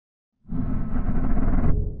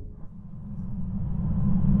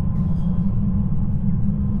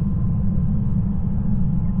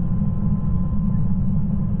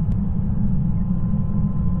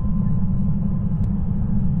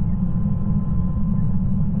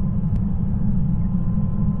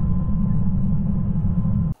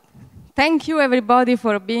Thank you everybody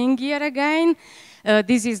for being here again.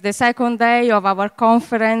 This is the second day of our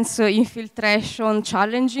conference, Infiltration,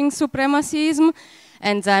 Challenging Supremacism.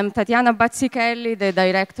 And I'm Tatiana Bazzichelli, the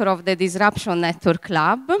director of the Disruption Network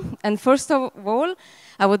Lab. And first of all,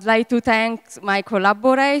 I would like to thank my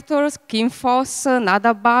collaborators, Kim Voss,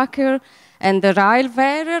 Nada Bakr, and Rahel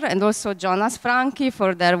Währer, and also Jonas Frankki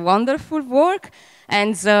for their wonderful work.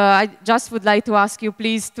 And I just would like to ask you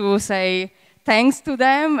please to say thanks to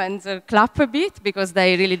them and clap a bit, because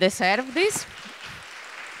they really deserve this.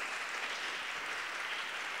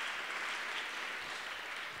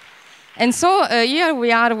 And so here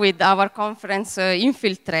we are with our conference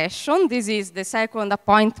Infiltration. This is the second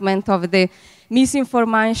appointment of the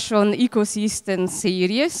Misinformation Ecosystem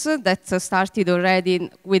series that started already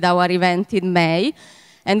with our event in May.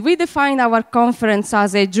 And we define our conference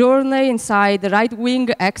as a journey inside right-wing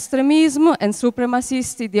extremism and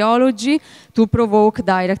supremacist ideology to provoke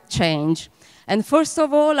direct change. And first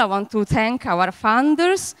of all, I want to thank our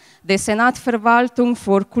funders, the Senatsverwaltung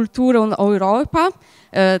für Kultur und Europa,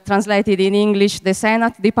 translated in English, the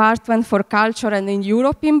Senate Department for Culture and in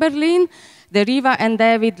Europe in Berlin, the Riva and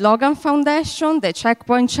David Logan Foundation, the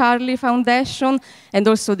Checkpoint Charlie Foundation, and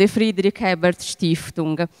also the Friedrich Ebert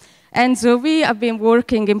Stiftung. And so we have been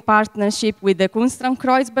working in partnership with the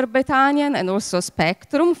Kunstquartier Bethanien and also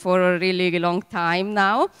Spectrum for a really long time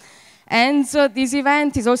now. And this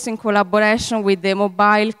event is also in collaboration with the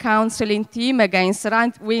Mobile Counseling Team Against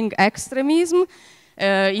Right-Wing Extremism.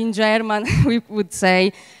 In German, we would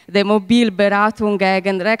say the Mobilberatung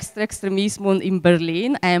gegen Rechtsextremismus in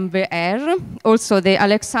Berlin, MBR. Also the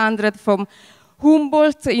Alexandra from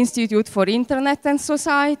Humboldt Institute for Internet and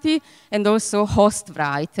Society, and also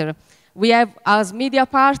Hostwriter. We have as media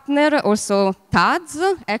partner also TADS,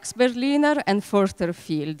 ex-Berliner, and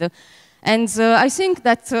Furtherfield. And I think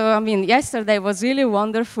that, yesterday was really a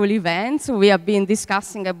wonderful event. We have been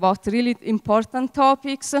discussing about really important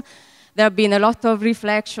topics. There have been a lot of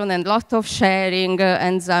reflection and a lot of sharing,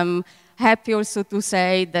 and I'm happy also to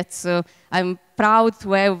say that I'm proud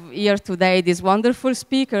to have here today these wonderful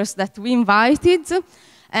speakers that we invited.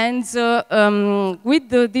 And with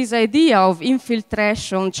this idea of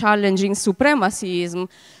infiltration, challenging supremacism,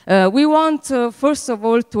 we want, first of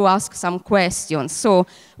all, to ask some questions. So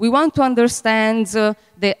we want to understand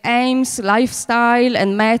the aims, lifestyle,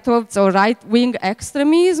 and methods of right-wing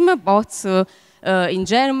extremism, both in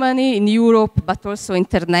Germany, in Europe, but also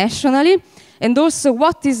internationally. And also,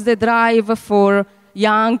 what is the drive for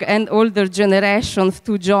young and older generations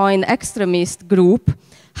to join extremist group?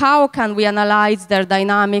 How can we analyze their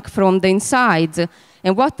dynamic from the inside?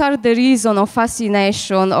 And what are the reasons of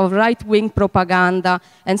fascination of right-wing propaganda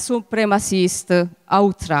and supremacist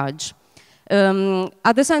outrage?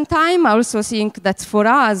 At the same time, I also think that for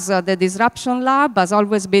us, the Disruption Lab has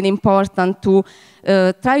always been important to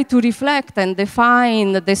try to reflect and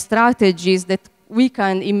define the strategies that we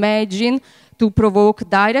can imagine to provoke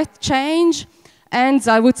direct change. And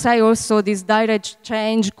I would say also this direct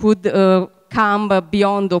change could come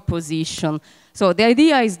beyond opposition. So the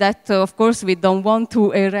idea is that, of course, we don't want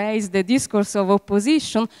to erase the discourse of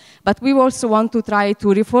opposition, but we also want to try to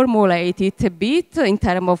reformulate it a bit in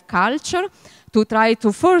terms of culture, to try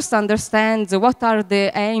to first understand what are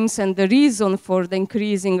the aims and the reason for the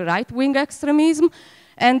increasing right-wing extremism,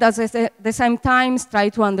 and at the same time try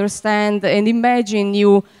to understand and imagine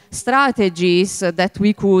new strategies that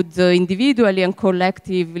we could individually and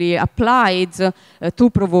collectively apply to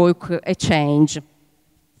provoke a change.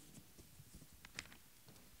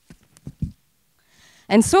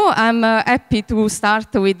 And so I'm happy to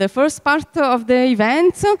start with the first part of the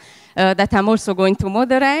event that I'm also going to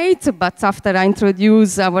moderate, but after I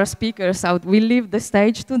introduce our speakers, I will leave the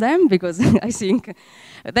stage to them because I think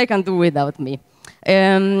they can do without me.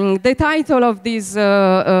 The title of this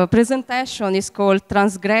presentation is called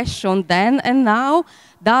Transgression Then and Now,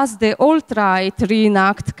 Does the Alt-Right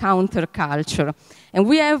Reenact Counterculture? And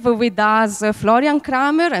we have with us Florian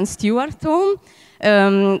Cramer and Stewart,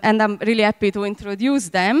 and I'm really happy to introduce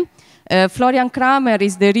them. Florian Cramer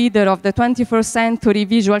is the reader of the 21st century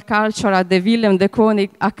visual culture at the Willem de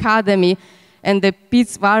Kooning Academy and the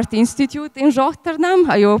Art Institute in Rotterdam.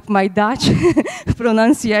 I hope my Dutch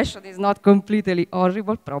pronunciation is not completely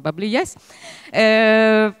horrible, probably yes.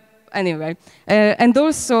 Anyway, and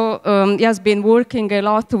also he has been working a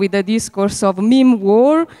lot with the discourse of meme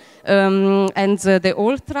war and the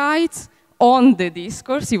alt-right. on the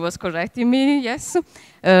discourse. He was correcting me, yes.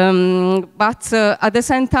 But at the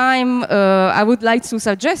same time, I would like to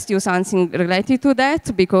suggest you something related to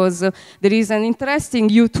that, because there is an interesting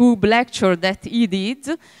YouTube lecture that he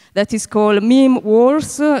did that is called Meme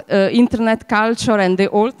Wars, Internet Culture and the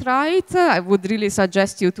Alt-Right. I would really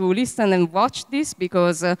suggest you to listen and watch this,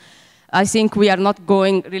 because I think we are not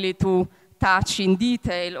going really to touch in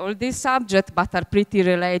detail all these subjects, but are pretty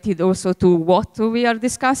related also to what we are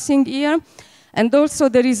discussing here. And also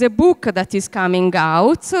there is a book that is coming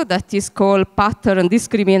out that is called Pattern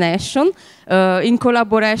Discrimination, in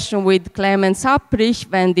collaboration with Clemens Apprich,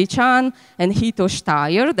 Wendy Chan, and Hito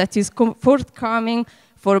Steyer, that is forthcoming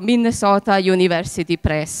for Minnesota University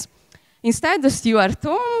Press. Instead, Stewart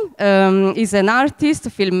is an artist,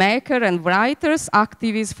 filmmaker, and writer,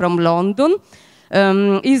 activist from London.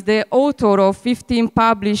 Is the author of 15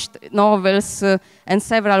 published novels and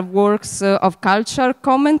several works of culture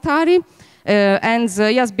commentary. And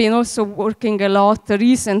he has been also working a lot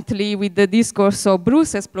recently with the discourse of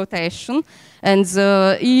Bruce exploitation. And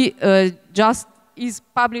he just is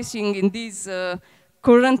publishing in these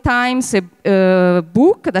current times a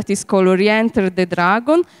book that is called Re-Enter the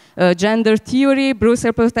Dragon, Gender Theory, Bruce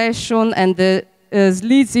exploitation, and the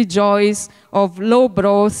sleazy joys of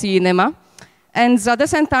lowbrow cinema. And at the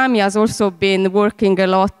same time, he has also been working a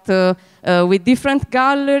lot with different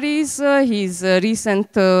galleries. His recent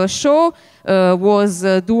show was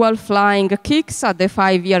Dual Flying Kicks at the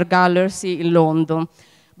 5-Year Gallery in London.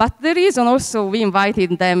 But the reason also we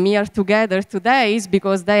invited them here together today is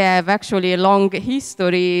because they have actually a long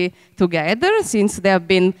history together, since they have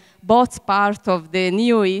been both part of the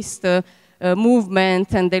Neoist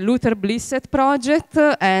movement and the Luther Blissett project.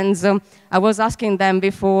 And I was asking them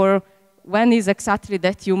before, when is exactly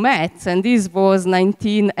that you met? And this was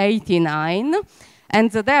 1989.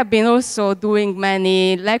 And they have been also doing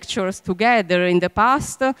many lectures together in the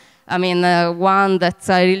past. I mean, one that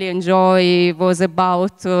I really enjoy was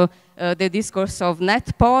about the discourse of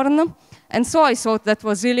net porn. And so I thought that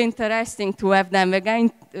was really interesting to have them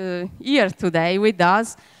again here today with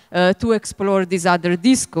us to explore this other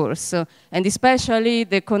discourse, and especially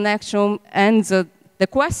the connection and the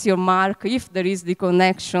question mark, if there is the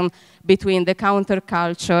connection between the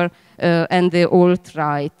counterculture and the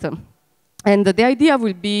alt-right. And the idea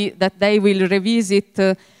will be that they will revisit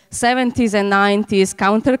 70s and 90s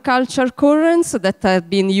counterculture currents that have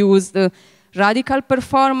been used, radical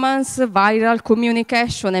performance, viral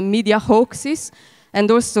communication, and media hoaxes, and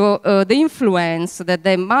also the influence that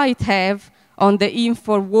they might have on the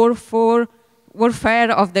info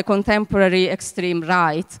warfare of the contemporary extreme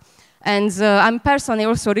right. And I'm personally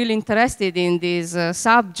also really interested in these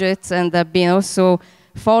subjects, and I've been also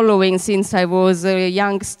following since I was a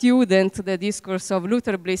young student the discourse of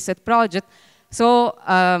Luther Blissett project. So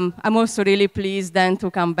I'm also really pleased then to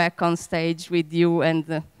come back on stage with you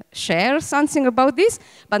and share something about this.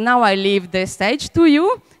 But now I leave the stage to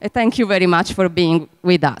you. And thank you very much for being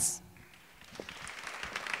with us.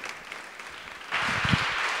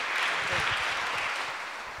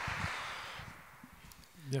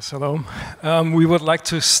 Yes, hello. We would like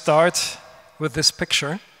to start with this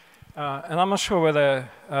picture. And I'm not sure whether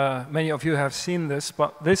many of you have seen this,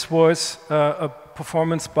 but this was a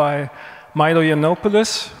performance by Milo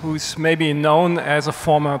Yiannopoulos, who's maybe known as a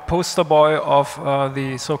former poster boy of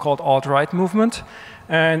the so-called alt-right movement.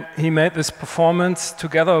 And he made this performance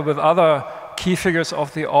together with other key figures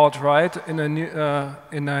of the alt-right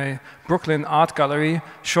in a Brooklyn art gallery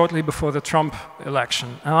shortly before the Trump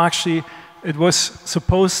election. And actually, it was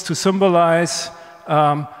supposed to symbolize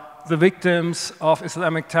the victims of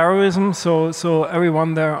Islamic terrorism. So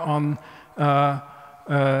everyone there on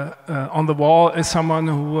the wall is someone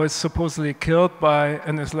who was supposedly killed by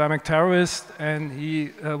an Islamic terrorist, and he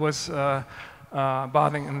was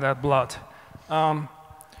bathing in that blood.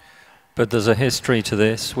 But there's a history to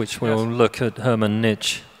this, which we'll look at Herman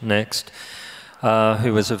Nitsch next,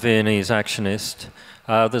 who was a Viennese actionist.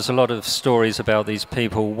 There's a lot of stories about these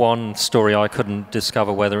people. One story I couldn't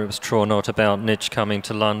discover whether it was true or not, about Nitsch coming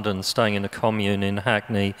to London, staying in a commune in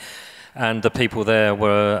Hackney, and the people there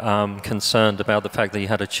were concerned about the fact that he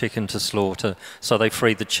had a chicken to slaughter, so they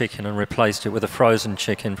freed the chicken and replaced it with a frozen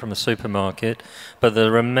chicken from a supermarket. But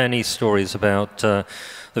there are many stories about the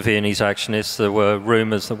Viennese actionists. There were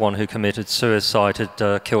rumours that one who committed suicide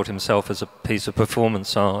had killed himself as a piece of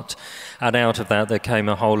performance art. And out of that, there came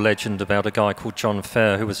a whole legend about a guy called John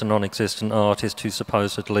Fair, who was a non-existent artist who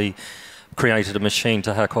supposedly created a machine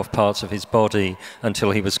to hack off parts of his body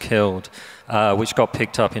until he was killed, which got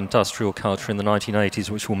picked up in industrial culture in the 1980s,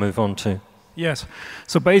 which we'll move on to. Yes.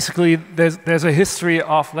 So basically, there's a history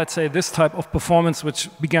of, let's say, this type of performance which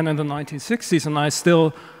began in the 1960s, and I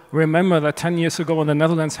still remember that 10 years ago in the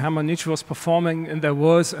Netherlands, Herman Nietzsche was performing, and there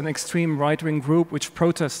was an extreme right-wing group which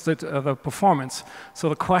protested the performance. So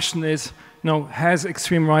the question is, has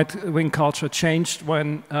extreme right-wing culture changed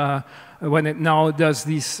when it now does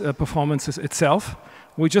these performances itself?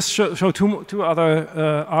 We just show two other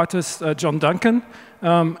artists. John Duncan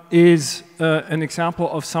is an example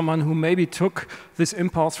of someone who maybe took this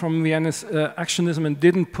impulse from Vienna's actionism and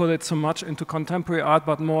didn't put it so much into contemporary art,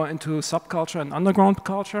 but more into subculture and underground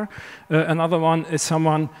culture. Another one is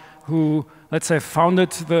someone who, let's say,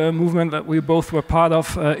 founded the movement that we both were part of,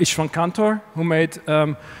 Istvan Kantor,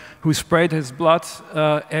 who sprayed his blood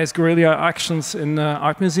as guerrilla actions in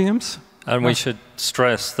art museums. And we should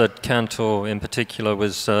stress that Cantor in particular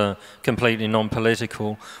was completely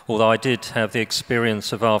non-political, although I did have the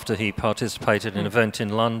experience of, after he participated in an event in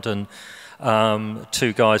London,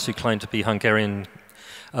 two guys who claimed to be Hungarian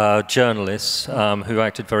journalists who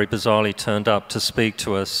acted very bizarrely turned up to speak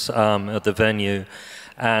to us at the venue,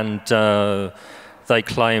 and they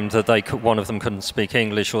claimed that one of them couldn't speak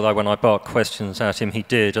English, although when I barked questions at him, he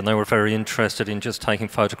did, and they were very interested in just taking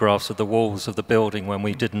photographs of the walls of the building when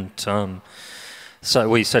we didn't. So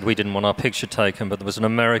we said we didn't want our picture taken, but there was an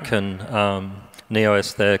American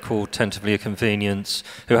neo-est there called Tentatively a Convenience,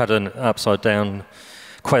 who had an upside-down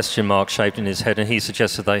question mark shaped in his head, and he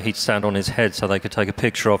suggested that he'd stand on his head so they could take a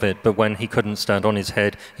picture of it, but when he couldn't stand on his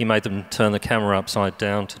head, he made them turn the camera upside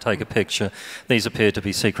down to take a picture. These appeared to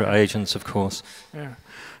be secret agents, of course. Yeah.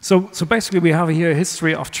 So basically we have here a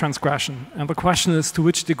history of transgression, and the question is to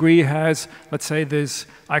which degree has, let's say, this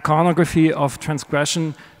iconography of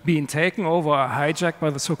transgression been taken over or hijacked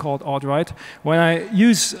by the so-called alt-right. When I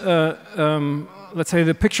use let's say,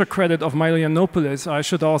 the picture credit of Milo Yiannopoulos, I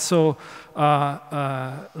should also,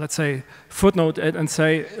 let's say, footnote it and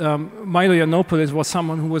say Milo Yiannopoulos was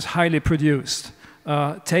someone who was highly produced.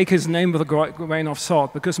 Take his name with a grain of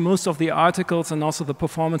salt, because most of the articles and also the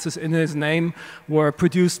performances in his name were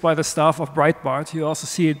produced by the staff of Breitbart. You also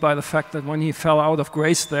see it by the fact that when he fell out of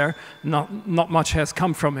grace there, not much has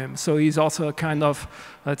come from him. So he's also a kind of,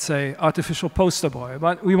 let's say, artificial poster boy.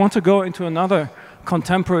 But we want to go into another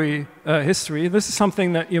contemporary history. This is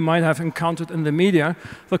something that you might have encountered in the media,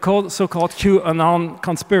 the so-called QAnon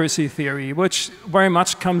conspiracy theory, which very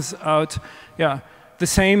much comes out, the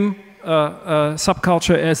same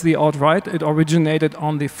subculture as the alt-right. It originated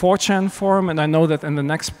on the 4chan forum, and I know that in the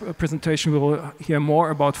next presentation we will hear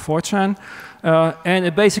more about 4chan. And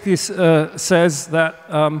it basically says that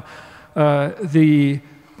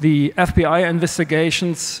the FBI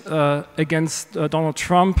investigations against Donald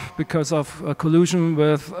Trump because of collusion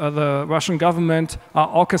with the Russian government are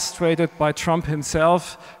orchestrated by Trump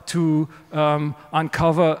himself to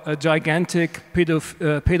uncover a gigantic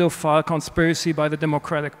pedophile conspiracy by the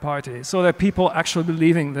Democratic Party. So there are people actually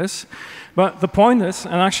believing this. But the point is,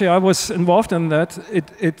 and actually I was involved in that,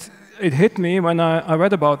 it hit me when I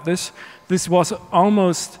read about this. This was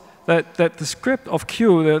almost that the script of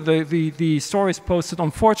Q, the stories posted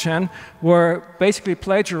on 4chan, were basically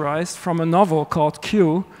plagiarized from a novel called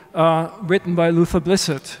Q, written by Luther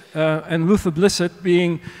Blissett. And Luther Blissett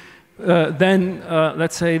being then,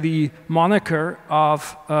 let's say, the moniker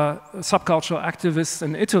of subcultural activists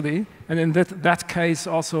in Italy, and in that case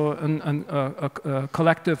also a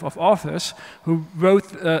collective of authors who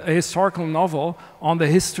wrote a historical novel on the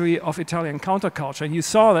history of Italian counterculture. And you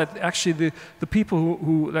saw that actually the people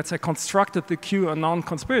who, let's say, constructed the QAnon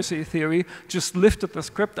conspiracy theory just lifted the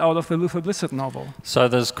script out of the Luther Blissett novel. So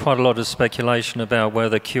there's quite a lot of speculation about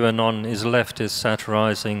whether QAnon is leftist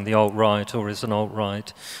satirizing the alt-right or is an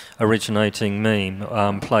alt-right originating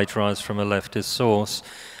meme plagiarized from a leftist source.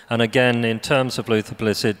 And again, in terms of Luther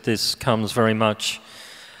Blissett, this comes very much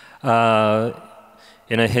in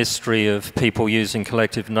a history of people using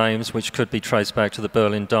collective names, which could be traced back to the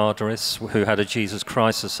Berlin Dardaists, who had a Jesus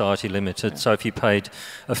Christ Society Limited. So if you paid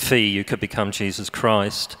a fee, you could become Jesus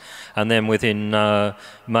Christ. And then within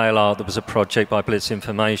mail art, there was a project by Blitz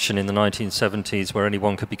Information in the 1970s where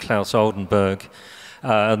anyone could be Klaus Oldenburg.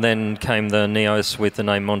 And then came the Neos with the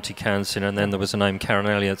name Monty Kansin, and then there was the name Karen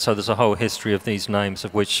Elliott. So there's a whole history of these names,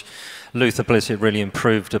 of which Luther Blissett really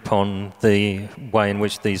improved upon the way in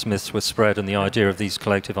which these myths were spread and the idea of these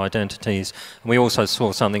collective identities. And we also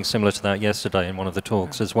saw something similar to that yesterday in one of the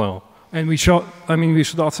talks as well. And we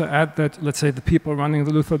should also add that, let's say, the people running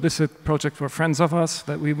the Luther Blissett project were friends of us,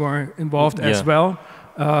 that we were involved as well.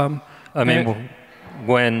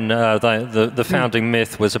 When the founding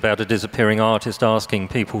myth was about a disappearing artist asking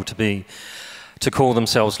people to call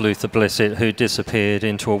themselves Luther Blissett, who disappeared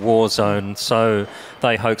into a war zone. So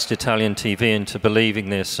they hoaxed Italian TV into believing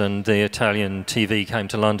this, and the Italian TV came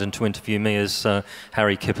to London to interview me as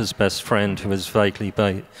Harry Kipper's best friend, who was vaguely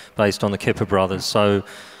based on the Kipper brothers. So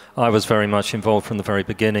I was very much involved from the very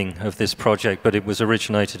beginning of this project, but it was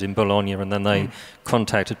originated in Bologna, and then they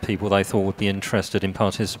contacted people they thought would be interested in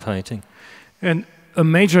participating. And a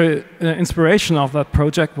major inspiration of that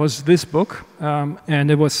project was this book, and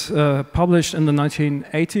it was published in the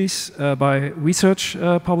 1980s by Research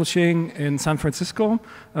Publishing in San Francisco,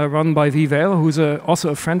 run by Währer, who's also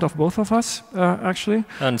a friend of both of us, actually.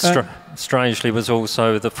 And strangely was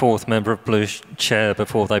also the fourth member of Blue Chair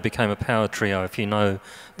before they became a power trio, if you know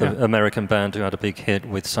the American band who had a big hit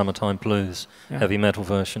with Summertime Blues, heavy metal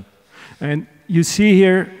version. And you see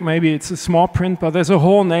here, maybe it's a small print, but there's a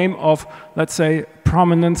whole name of, let's say,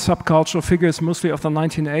 prominent subcultural figures, mostly of the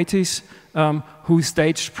 1980s, who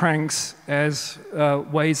staged pranks as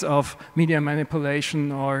ways of media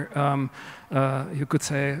manipulation or, you could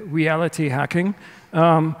say, reality hacking.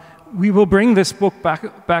 We will bring this book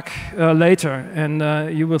back later,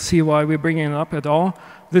 and you will see why we're bringing it up at all.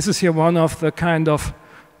 This is here one of the kind of,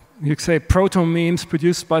 you could say, proto-memes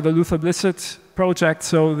produced by the Luther Blissett project.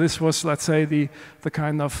 So this was, let's say, the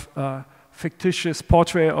kind of fictitious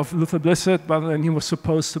portrait of Luther Blissett, but then he was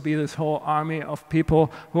supposed to be this whole army of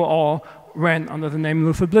people who all ran under the name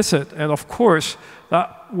Luther Blissett. And of course,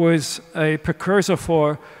 that was a precursor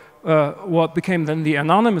for what became then the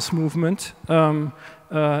anonymous movement in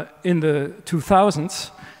the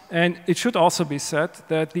 2000s. And it should also be said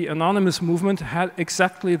that the anonymous movement had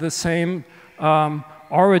exactly the same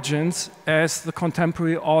origins as the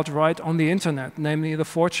contemporary alt-right on the internet, namely the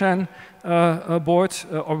 4chan board.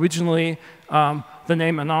 Originally, the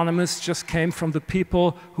name Anonymous just came from the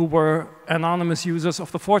people who were anonymous users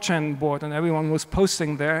of the 4chan board, and everyone was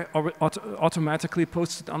posting there, or automatically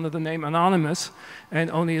posted under the name Anonymous,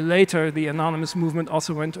 and only later the anonymous movement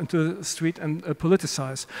also went into the street and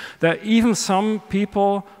politicized. There are even some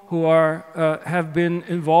people who have been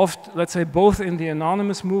involved, let's say, both in the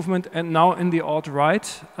anonymous movement and now in the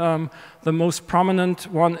alt-right. The most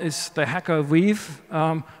prominent one is the hacker Weave,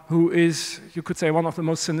 who is, you could say, one of the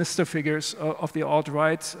most sinister figures of the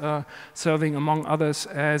alt-right, serving, among others,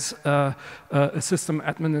 as a system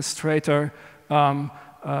administrator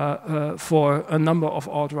for a number of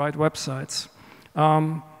alt-right websites.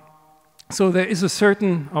 So there is a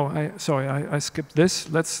certain, sorry, I skipped this.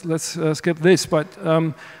 Let's skip this, but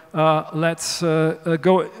let's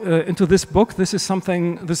go into this book. This is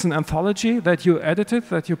an anthology that you edited,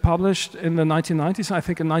 that you published in the 1990s, I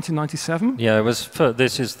think in 1997. Yeah, it was.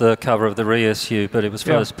 This is the cover of the reissue, but it was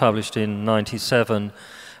first published in '97.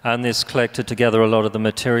 And this collected together a lot of the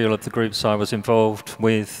material of the groups I was involved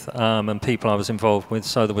with and people I was involved with.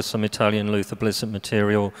 So there was some Italian Luther Blissett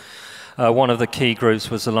material. One of the key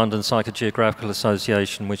groups was the London Psychogeographical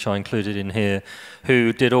Association, which I included in here,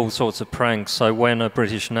 who did all sorts of pranks. So when a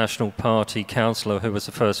British National Party councillor, who was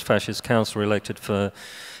the first fascist councillor elected for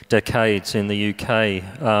decades in the UK,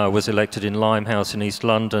 was elected in Limehouse in East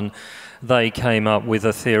London, they came up with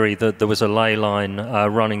a theory that there was a ley line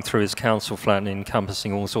running through his council flat and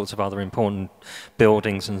encompassing all sorts of other important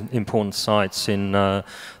buildings and important sites in the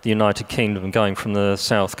United Kingdom, going from the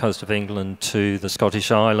south coast of England to the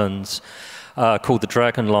Scottish Islands, called the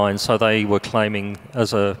Dragon Line. So they were claiming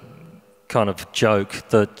as a kind of joke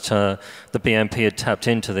that the BNP had tapped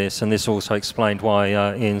into this, and this also explained why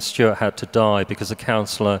Ian Stewart had to die, because the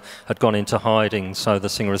councillor had gone into hiding, so the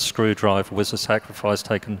singer of Screwdriver was a sacrifice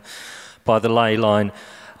taken by the ley line.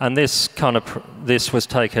 And this was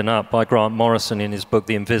taken up by Grant Morrison in his book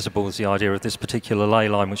The Invisibles, the idea of this particular ley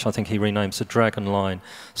line, which I think he renames the Dragon Line.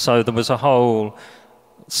 So there was a whole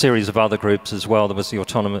series of other groups as well. There was the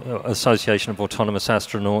Association of Autonomous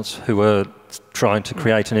Astronauts, who were trying to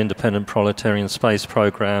create an independent proletarian space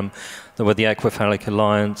program. There were the Equifalic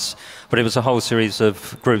Alliance, but it was a whole series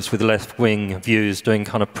of groups with left-wing views doing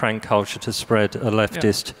kind of prank culture to spread a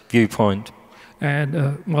leftist viewpoint.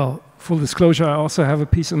 And, well, full disclosure, I also have a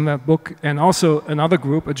piece in that book, and also another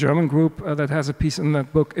group, a German group that has a piece in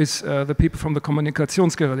that book is the people from the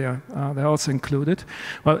Kommunikationsguerilla. They're also included.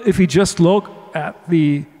 Well, if we just look at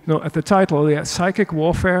the title, Psychic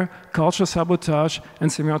Warfare, Culture Sabotage, and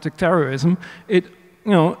Semiotic Terrorism,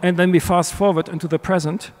 and then we fast forward into the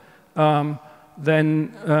present,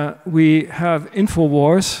 then we have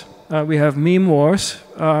Infowars, we have Meme Wars,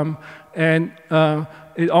 and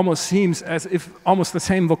it almost seems as if almost the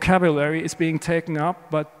same vocabulary is being taken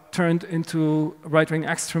up, but turned into right-wing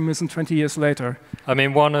extremism 20 years later. I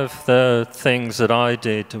mean, one of the things that I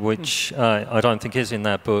did, which I don't think is in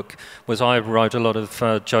that book, was I wrote a lot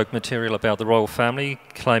of joke material about the royal family,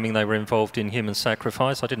 claiming they were involved in human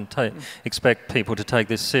sacrifice. I didn't expect people to take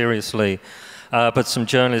this seriously. But some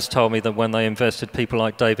journalists told me that when they invested people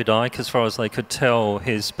like David Icke, as far as they could tell,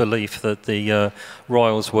 his belief that the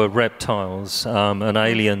royals were reptiles and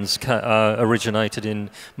aliens originated in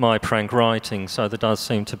my prank writing. So there does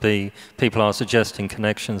seem to be, people are suggesting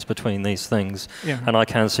connections between these things. Yeah. And I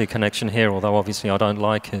can see a connection here, although obviously I don't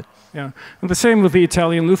like it. Yeah, and the same with the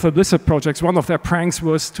Italian Luther Blissett projects. One of their pranks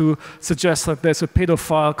was to suggest that there's a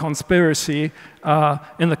pedophile conspiracy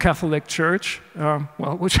in the Catholic Church,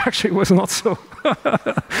 well, which actually was not so,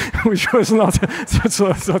 which was not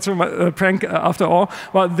such a prank after all.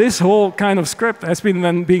 But this whole kind of script has been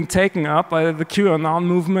then being taken up by the QAnon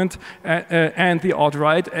movement and the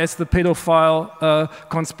alt-right as the pedophile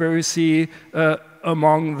conspiracy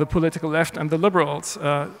among the political left and the liberals.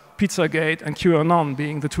 Pizzagate and QAnon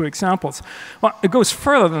being the two examples. Well, it goes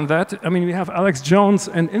further than that. I mean, we have Alex Jones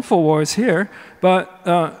and Infowars here, but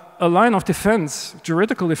a line of defense,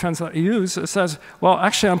 juridical defense that I use, says, well,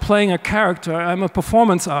 actually, I'm playing a character. I'm a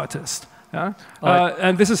performance artist. Yeah?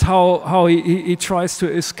 And this is how he tries to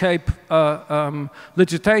escape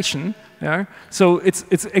legislation. Yeah? So it's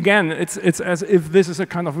as if this is a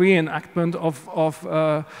kind of reenactment of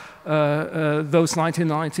those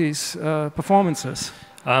 1990s performances.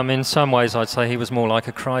 In some ways, I'd say he was more like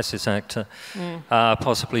a crisis actor,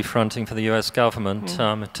 possibly fronting for the US government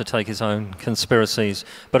to take his own conspiracies.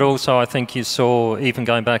 But also, I think you saw, even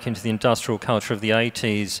going back into the industrial culture of the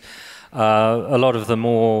 80s, a lot of the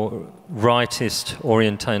more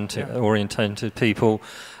rightist-oriented people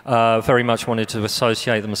very much wanted to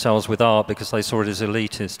associate themselves with art because they saw it as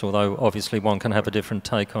elitist, although obviously one can have a different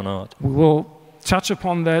take on art. We will touch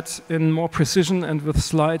upon that in more precision and with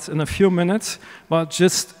slides in a few minutes, but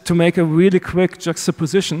just to make a really quick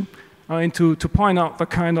juxtaposition and to point out the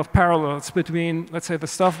kind of parallels between, let's say, the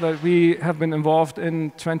stuff that we have been involved in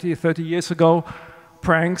 20, 30 years ago,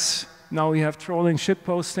 pranks, now we have trolling,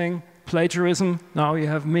 shitposting, plagiarism, now we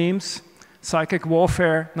have memes, psychic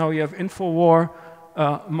warfare, now we have infowar,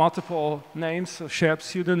 multiple names, so shared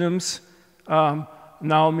pseudonyms,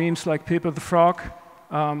 now memes like Pepe the Frog,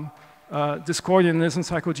 Discordianism,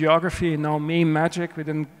 psychogeography, now meme magic. We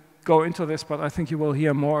didn't go into this, but I think you will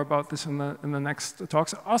hear more about this in the next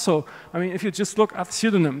talks. Also, I mean, if you just look at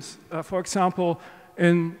pseudonyms, for example,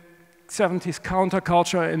 in 70s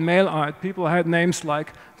counterculture in mail art, people had names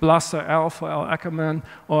like Blaster Elf or Al Ackerman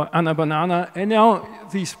or Anna Banana, and now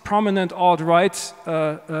these prominent alt-right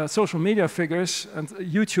social media figures and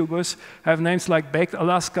YouTubers have names like Baked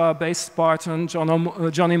Alaska, Based Spartan,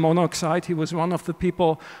 Johnny Monoxide. He was one of the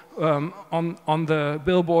people on the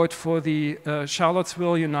billboard for the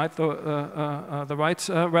Charlottesville Unite the Right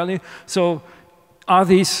rally. So are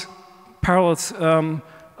these parallels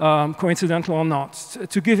coincidental or not?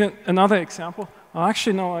 To give another example,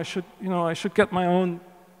 actually no, I should get my own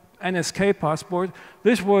NSK passport.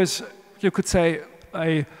 This was, you could say,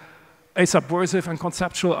 a subversive and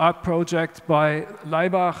conceptual art project by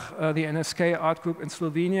Leibach, the NSK art group in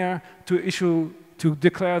Slovenia, to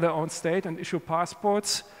declare their own state and issue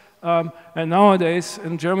passports. And nowadays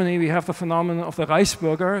in Germany we have the phenomenon of the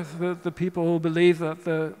Reichsbürger, the people who believe that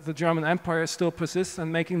the German Empire still persists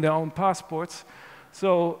and making their own passports.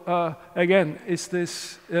 So again, is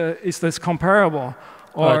this comparable?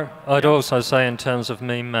 Or I'd also say, in terms of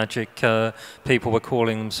meme magic, people were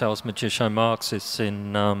calling themselves magician-Marxists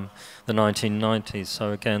in the 1990s.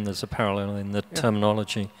 So again, there's a parallel in the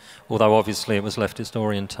terminology, although obviously it was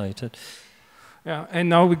leftist-orientated. Yeah, and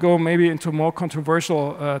now we go maybe into more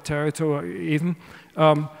controversial territory even.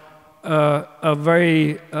 A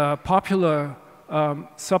very popular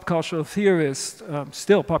subcultural theorist,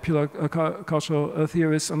 still popular cultural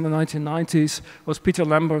theorist in the 1990s was Peter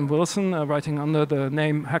Lamborn-Wilson, writing under the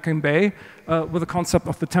name Hacking Bay, with the concept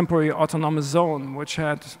of the temporary autonomous zone, which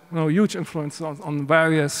had huge influence on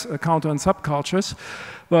various counter and subcultures.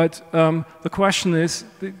 But the question is,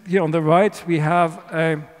 here on the right we have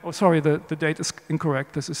oh sorry, the date is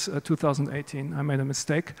incorrect, this is 2018, I made a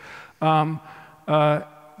mistake.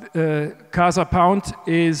 Casa Pound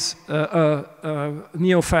is a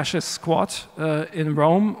neo-fascist squad in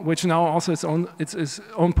Rome, which now also its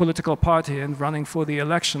own political party and running for the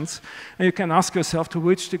elections. And you can ask yourself, to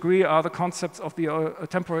which degree are the concepts of the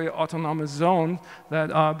temporary autonomous zone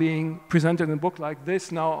that are being presented in a book like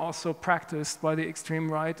this now also practiced by the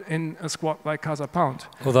extreme right in a squad like Casa Pound?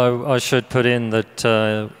 Although I should put in that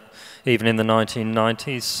even in the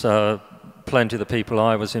 1990s, plenty of the people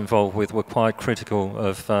I was involved with were quite critical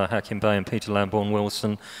of Hakim Bey and Peter Lamborn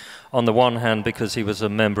Wilson. On the one hand, because he was a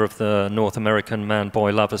member of the North American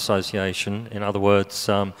Man-Boy Love Association. In other words,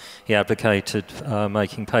 he advocated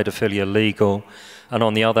making paedophilia legal. And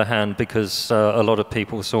on the other hand, because a lot of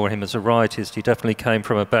people saw him as a rightist, he definitely came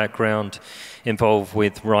from a background involved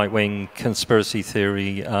with right-wing conspiracy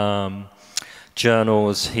theory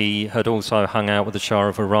journals. He had also hung out with the Shah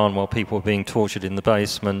of Iran while people were being tortured in the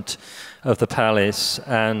basement of the palace,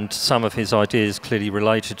 and some of his ideas clearly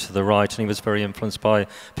related to the right, and he was very influenced by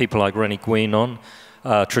people like René Guénon.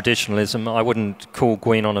 Traditionalism, I wouldn't call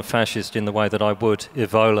Guénon a fascist in the way that I would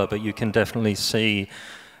Evola, but you can definitely see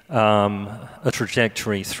a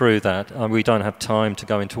trajectory through that. We don't have time to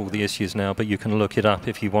go into all the issues now, but you can look it up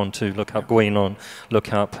if you want to. Look up Guénon,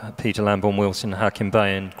 look up Peter Lamborn Wilson, Hakim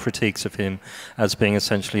Bey, and critiques of him as being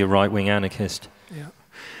essentially a right-wing anarchist. Yeah.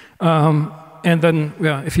 And then,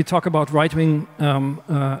 yeah, if you talk about right-wing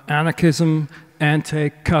anarchism and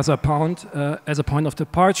take Casa Pound as a point of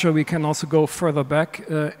departure, we can also go further back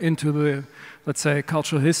into the, let's say,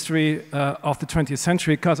 cultural history of the 20th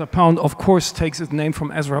century. Casa Pound, of course, takes its name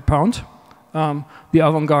from Ezra Pound, the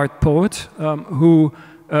avant-garde poet, who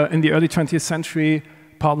in the early 20th century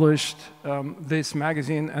published this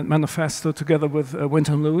magazine and manifesto together with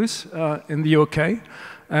Winton Lewis in the UK.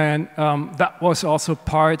 And that was also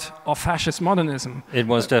part of fascist modernism. It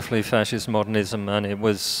was definitely fascist modernism, and it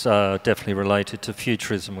was definitely related to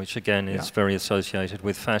futurism, which again is very associated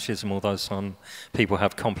with fascism, although some people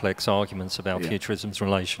have complex arguments about futurism's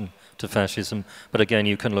relation to fascism. But again,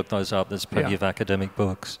 you can look those up. There's plenty of academic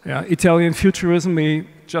books. Yeah, Italian futurism, we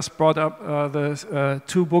just brought up the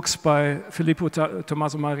two books by Filippo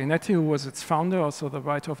Tommaso Marinetti, who was its founder, also the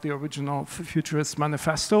writer of the original Futurist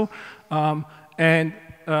Manifesto.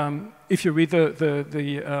 If you read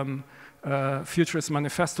the Futurist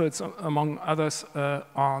Manifesto, it's among others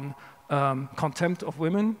on contempt of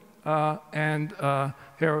women and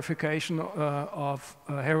heroification of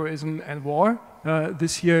heroism and war.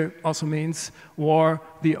 This year also means war,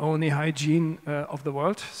 the only hygiene of the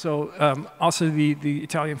world. So also the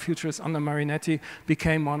Italian futurists under Marinetti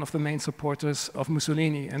became one of the main supporters of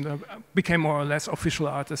Mussolini and became more or less official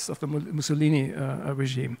artists of the Mussolini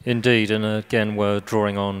regime. Indeed, and again we're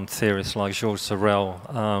drawing on theorists like Georges Sorel,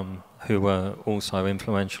 who were also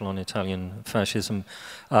influential on Italian fascism,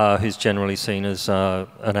 who's generally seen as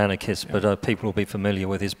an anarchist, but people will be familiar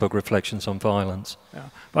with his book Reflections on Violence. Yeah.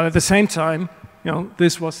 But at the same time, you know,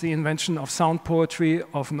 this was the invention of sound poetry,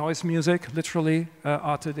 of noise music, literally.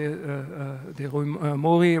 Arte de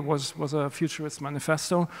Rumori was a futurist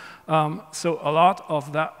manifesto. So a lot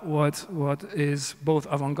of that what is both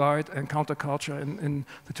avant-garde and counterculture in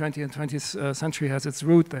the 20th and 20th century has its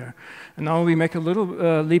root there. And now we make a little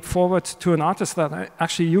leap forward to an artist that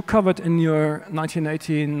actually you covered in your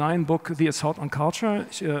 1989 book, The Assault on Culture,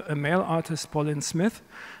 a male artist, Pauline Smith,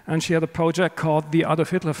 and she had a project called the Adolf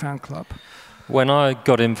Hitler Fan Club. When I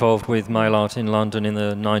got involved with mail art in London in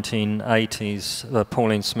the 1980s,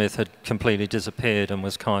 Pauline Smith had completely disappeared and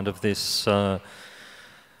was kind of this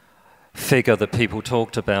figure that people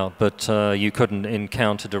talked about, but you couldn't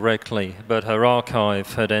encounter directly. But her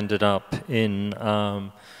archive had ended up in,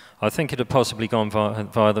 I think it had possibly gone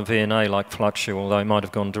via the V&A like Fluxu, although it might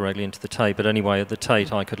have gone directly into the Tate. But anyway, at the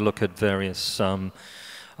Tate I could look at various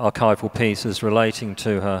archival pieces relating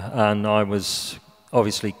to her, and I was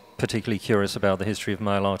obviously particularly curious about the history of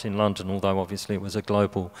mail art in London, although obviously it was a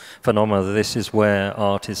global phenomenon. This is where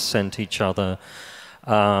artists sent each other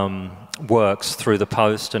works through the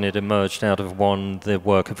post, and it emerged out of one, the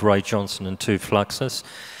work of Ray Johnson, and two, Fluxus.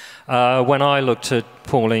 When I looked at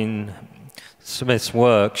Pauline Smith's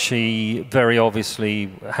work, she very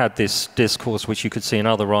obviously had this discourse, which you could see in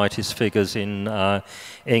other rightist figures in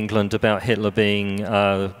England, about Hitler being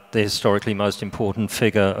the historically most important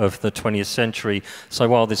figure of the 20th century. So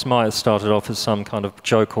while this might have started off as some kind of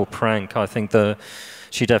joke or prank, I think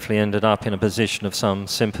she definitely ended up in a position of some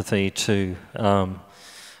sympathy to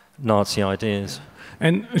Nazi ideas.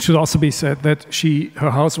 And it should also be said that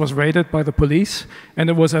her house was raided by the police,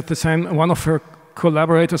 and it was at the same, one of her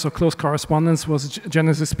collaborators or close correspondents was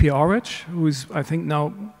Genesis P. Orridge, who is, I think,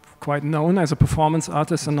 now quite known as a performance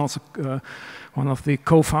artist and also one of the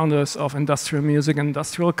co-founders of industrial music and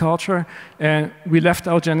industrial culture. And we left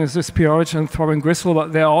out Genesis P. Orridge and Florian Gristle,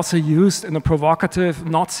 but they're also used in a provocative,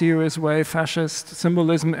 not serious way, fascist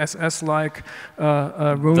symbolism, SS-like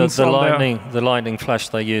runes. The lightning flash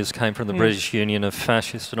they used came from the British Union of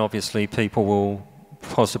Fascists, and obviously people will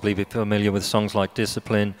possibly be familiar with songs like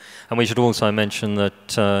Discipline. And we should also mention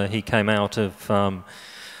that he came out of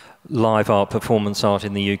live art, performance art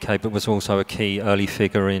in the UK, but was also a key early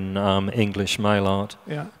figure in English mail art.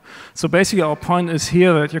 Yeah. So basically our point is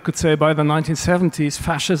here that you could say by the 1970s,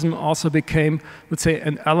 fascism also became, let's say,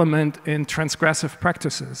 an element in transgressive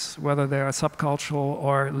practices, whether they are subcultural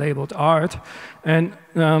or labeled art. And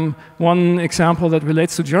one example that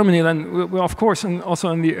relates to Germany, then we're of course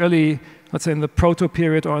also in the early, let's say in the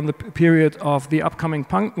proto-period or in the period of the upcoming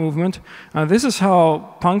punk movement. This is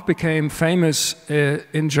how punk became famous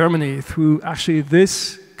in Germany, through actually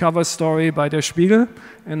this cover story by Der Spiegel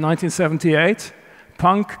in 1978.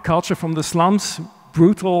 Punk culture from the slums,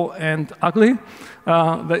 brutal and ugly.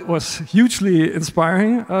 That was hugely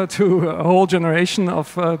inspiring to a whole generation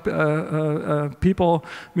of people,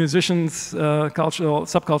 musicians,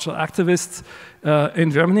 subcultural activists in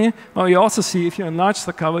Germany. Well, you also see, if you enlarge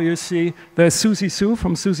the cover, you see there's Susie Sue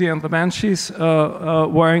from Susie and the Banshees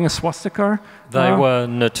wearing a swastika. They were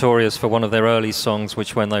notorious for one of their early songs,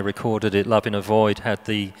 which when they recorded it, Love in a Void, had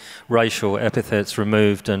the racial epithets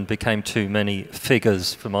removed and became too many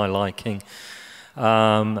figures for my liking.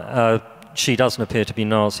 She doesn't appear to be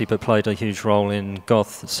Nazi, but played a huge role in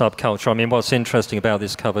goth subculture. I mean, what's interesting about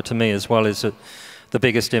this cover to me as well is that the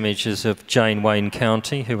biggest image is of Jane Wayne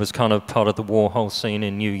County, who was kind of part of the Warhol scene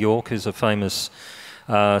in New York, who's a famous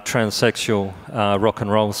transsexual rock and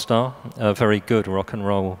roll star, a very good rock and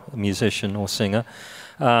roll musician or singer.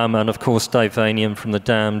 And of course Dave Bethanien from The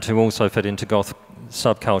Damned, who also fed into goth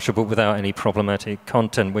subculture, but without any problematic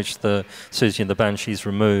content, which the Susie and the Banshees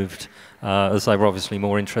removed, as they were obviously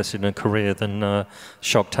more interested in a career than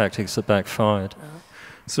shock tactics that backfired.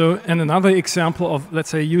 So, and another example of, let's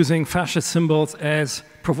say, using fascist symbols as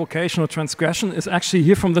provocation or transgression is actually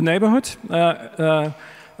here from the neighborhood, the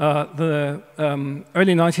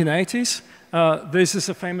early 1980s. This is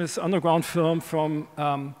a famous underground film from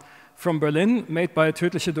Berlin, made by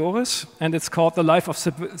Tödliche Doris, and it's called The Life of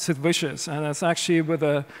Sid Vicious, and it's actually with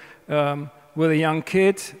a young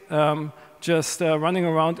kid just running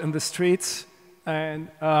around in the streets and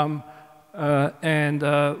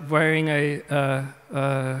wearing a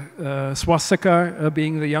swastika,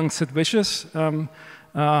 being the young Sid Vicious. You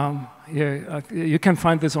can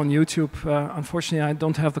find this on YouTube. Unfortunately, I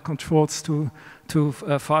don't have the controls to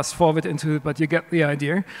fast forward into it, but you get the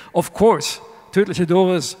idea. Of course, Tödliche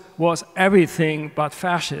Doris was everything but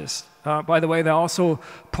fascist. By the way, they're also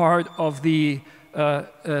part of the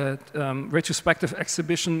retrospective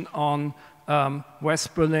exhibition on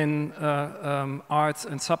West Berlin arts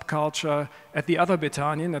and subculture at the other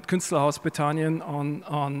Bethanien, at Künstlerhaus Bethanien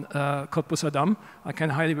on Cottbusser Damm. I can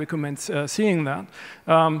highly recommend seeing that.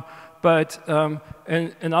 But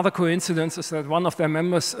another coincidence is that one of their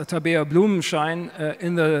members, Tabea Blumenschein,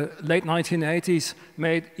 in the late 1980s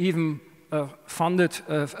funded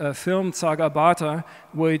a film, Zaga Bata,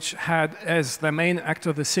 which had as the main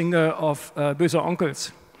actor the singer of Böse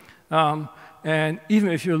Onkels. And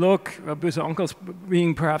even if you look, Böse Onkels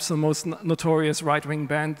being perhaps the most notorious right-wing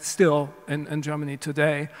band still in Germany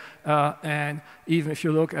today, and even if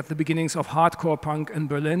you look at the beginnings of hardcore punk in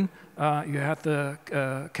Berlin, you had the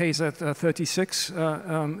KZ 36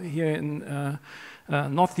 here in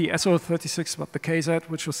not the SO 36, but the KZ,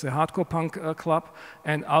 which was the hardcore punk club,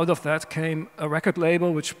 and out of that came a record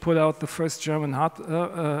label which put out the first German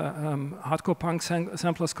hardcore punk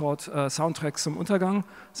samplers called Soundtracks zum Untergang,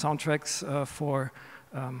 soundtracks for,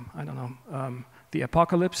 I don't know, the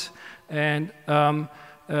apocalypse. And on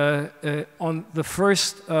the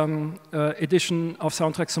first edition of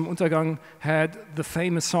Soundtracks zum Untergang had the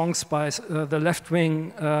famous songs by the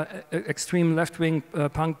left-wing, extreme left-wing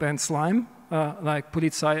punk band Slime, like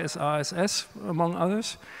Polizei SASS, among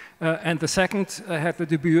others. And the second had the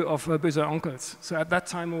debut of Böse Onkels. So at that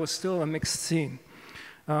time it was still a mixed scene.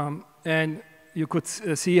 And you could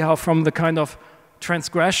see how from the kind of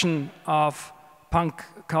transgression of punk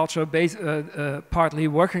culture, partly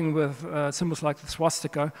working with symbols like the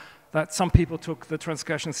swastika, that some people took the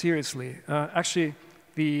transgression seriously. Actually,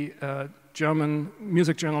 the German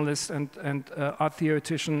music journalist and art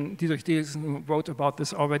theoretician Dietrich Dielsen wrote about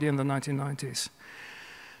this already in the 1990s.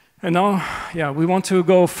 And now, yeah, we want to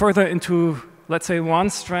go further into, let's say, one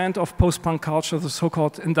strand of post-punk culture, the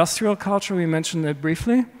so-called industrial culture. We mentioned it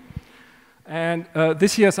briefly. And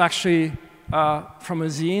this here is actually from a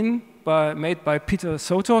zine made by Peter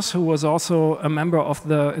Sotos, who was also a member of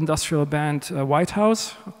the industrial band White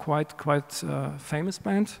House, a quite famous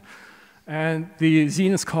band. And the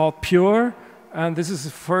zine is called Pure, and this is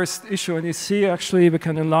the first issue. And you see, actually, we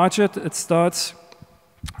can enlarge it. It starts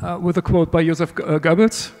with a quote by Joseph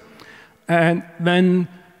Goebbels, and then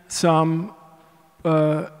some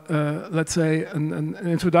let's say, an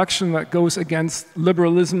introduction that goes against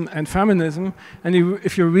liberalism and feminism. And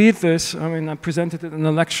if you read this, I mean, I presented it in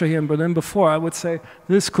a lecture here in Berlin before, I would say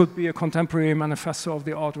this could be a contemporary manifesto of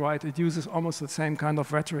the alt-right. It uses almost the same kind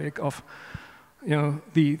of rhetoric of, you know,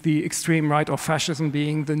 the extreme right of fascism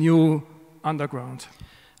being the new underground.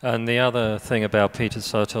 And the other thing about Peter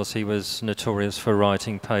Sotos, he was notorious for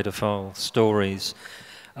writing paedophile stories.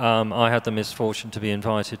 I had the misfortune to be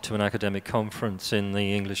invited to an academic conference in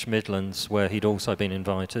the English Midlands where he'd also been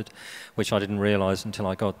invited, which I didn't realise until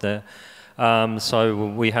I got there. So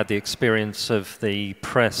we had the experience of the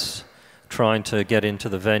press trying to get into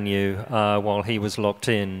the venue while he was locked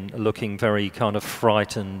in, looking very kind of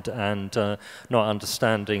frightened and not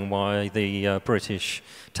understanding why the British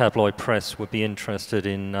tabloid press would be interested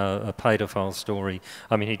in a paedophile story.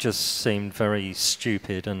 I mean, he just seemed very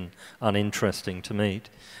stupid and uninteresting to meet.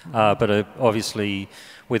 But obviously,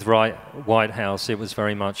 with White House, it was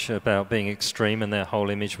very much about being extreme, and their whole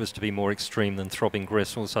image was to be more extreme than Throbbing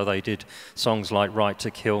Gristle. So they did songs like Right to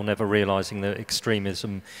Kill, never realizing that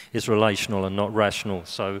extremism is relational and not rational.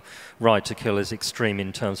 So Right to Kill is extreme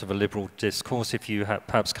in terms of a liberal discourse. If you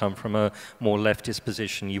perhaps come from a more leftist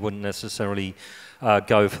position, you wouldn't necessarily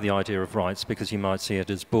go for the idea of rights because you might see it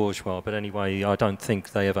as bourgeois. But anyway, I don't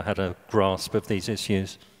think they ever had a grasp of these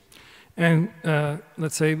issues. And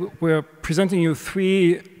let's say we're presenting you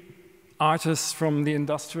 3 artists from the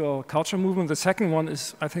industrial culture movement. The second one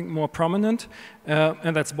is, I think, more prominent,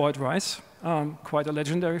 and that's Boyd Rice, quite a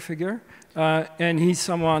legendary figure. And he's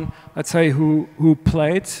someone, let's say, who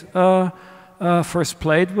played, first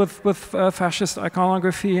played with fascist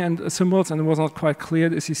iconography and symbols, and it was not quite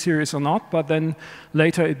clear, is he serious or not? But then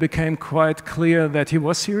later it became quite clear that he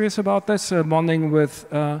was serious about this, bonding with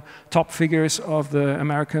top figures of the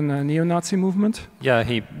American neo-Nazi movement. Yeah,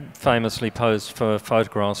 he famously posed for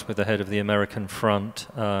photographs with the head of the American Front,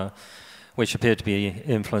 which appeared to be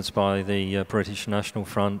influenced by the British National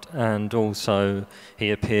Front, and also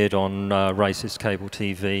he appeared on racist cable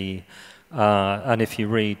TV. And if you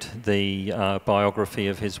read the biography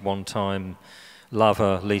of his one-time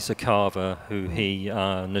lover, Lisa Carver, who he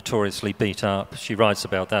notoriously beat up, she writes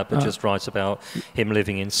about that, but just writes about him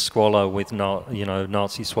living in squalor with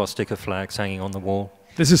Nazi swastika flags hanging on the wall.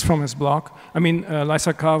 This is from his blog. I mean,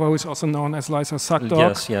 Lisa Carver, who is also known as Lisa Suckdog.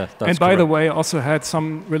 Yes, yeah, that's And by correct. the way, also had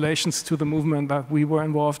some relations to the movement that we were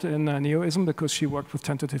involved in, neoism, because she worked with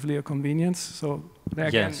Tentatively a Convenience. So there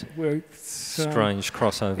again, Yes. we're... Strange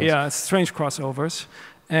crossovers. Yeah, strange crossovers.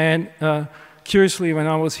 And curiously, when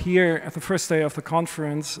I was here at the first day of the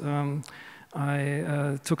conference,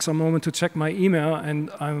 I took some moment to check my email, and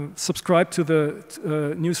I subscribed to the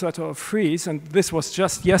newsletter of Frieze, and this was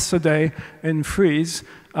just yesterday in Frieze,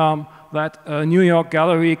 that a New York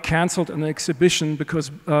gallery canceled an exhibition because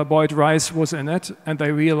Boyd Rice was in it, and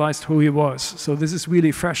they realized who he was. So this is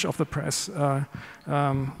really fresh off the press.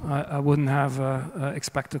 I wouldn't have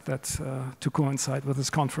expected that to coincide with this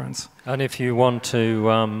conference. And if you want to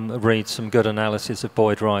read some good analysis of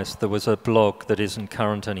Boyd Rice, there was a blog that isn't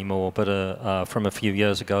current anymore, but from a few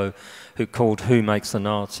years ago, called Who Makes the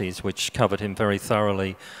Nazis, which covered him very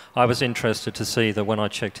thoroughly. I was interested to see that when I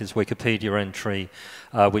checked his Wikipedia entry,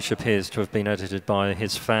 which appears to have been edited by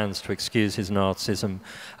his fans to excuse his Nazism,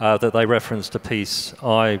 that they referenced a piece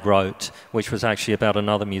I wrote, which was actually about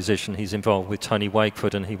another musician he's involved with, Tony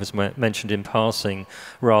Wakeford, and he was mentioned in passing,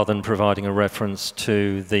 rather than providing a reference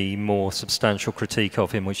to the more substantial critique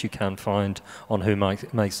of him, which you can find on Who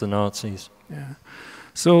Makes the Nazis. Yeah.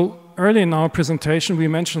 So early in our presentation, we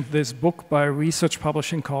mentioned this book by Research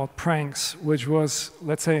Publishing called Pranks, which was,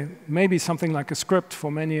 let's say, maybe something like a script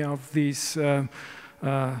for many of these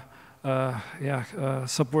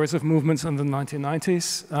subversive movements in the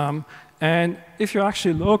 1990s. And if you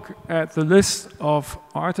actually look at the list of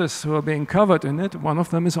artists who are being covered in it, one of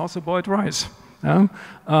them is also Boyd Rice.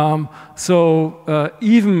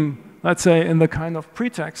 Even, let's say, in the kind of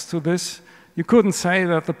pretext to this, you couldn't say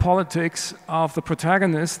that the politics of the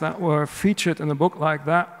protagonists that were featured in a book like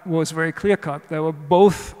that was very clear-cut. They were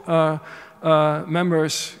both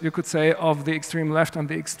members, you could say, of the extreme left and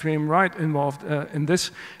the extreme right involved in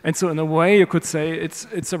this. And so in a way, you could say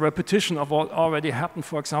it's a repetition of what already happened,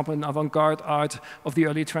 for example, in avant-garde art of the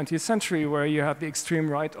early 20th century, where you have the extreme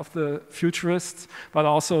right of the futurists, but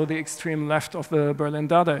also the extreme left of the Berlin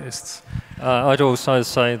Dadaists. I'd also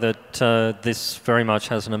say that this very much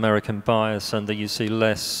has an American bias, and that you see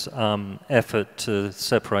less effort to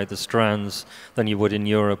separate the strands than you would in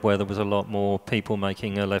Europe, where there was a lot more people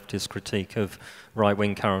making a leftist critique of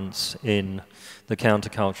right-wing currents in the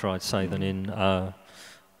counterculture, I'd say, than in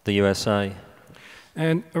the USA.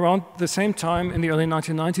 And around the same time, in the early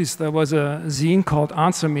 1990s, there was a zine called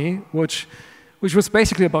Answer Me, which was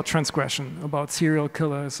basically about transgression, about serial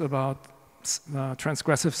killers, about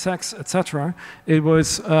transgressive sex, etc. It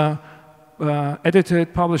was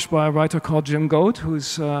edited, published by a writer called Jim Goat,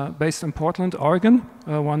 who's based in Portland, Oregon,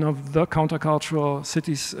 one of the countercultural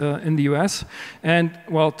cities in the US. And,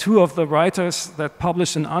 well, two of the writers that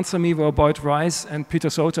published in Answer Me were Boyd Rice and Peter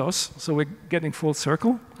Sotos, so we're getting full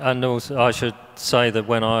circle. And also, I should say that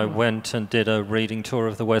when I went and did a reading tour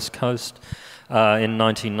of the West Coast in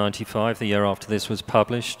 1995, the year after this was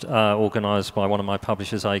published, organised by one of my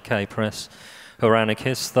publishers, AK Press, who are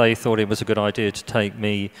anarchists, they thought it was a good idea to take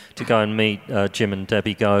me to go and meet Jim and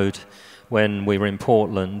Debbie Goad when we were in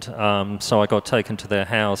Portland. So I got taken to their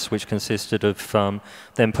house, which consisted of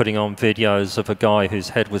them putting on videos of a guy whose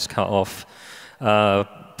head was cut off,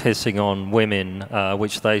 pissing on women,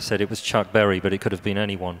 which they said it was Chuck Berry, but it could have been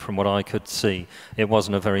anyone from what I could see. It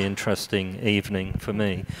wasn't a very interesting evening for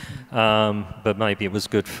me, but maybe it was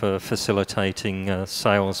good for facilitating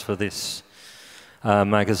sales for this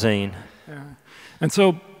magazine. Yeah. And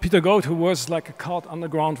so Peter Goat, who was like a cult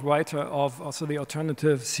underground writer of also the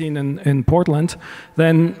alternative scene in Portland,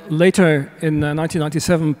 then later in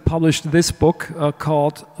 1997 published this book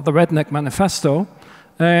called The Redneck Manifesto.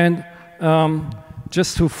 And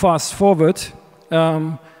just to fast forward,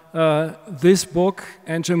 this book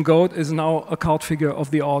and Jim Goat is now a cult figure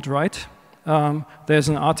of the alt-right. There's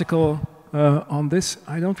an article on this.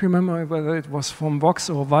 I don't remember whether it was from Voss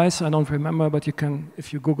or Vice, I don't remember, but you can,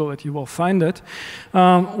 if you Google it, you will find it.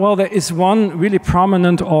 Well, there is one really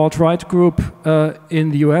prominent alt-right group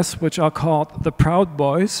in the US, which are called the Proud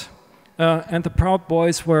Boys. And the Proud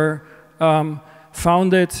Boys were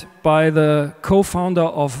founded by the co-founder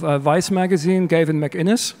of Vice magazine, Gavin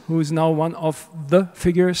McInnes, who is now one of the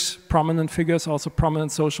figures, prominent figures, also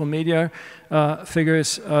prominent social media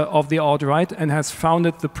figures of the alt-right, and has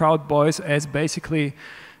founded the Proud Boys as basically,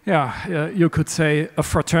 you could say a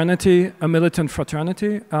fraternity, a militant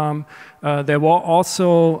fraternity. They were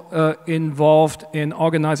also involved in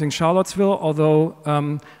organizing Charlottesville, although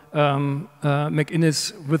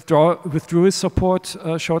McInnes withdrew his support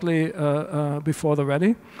shortly before the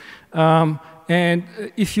rally. And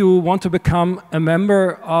if you want to become a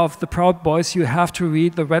member of the Proud Boys, you have to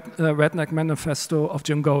read the Redneck Manifesto of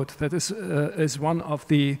Jim Goat. That is one of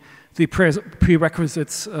the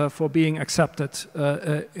prerequisites for being accepted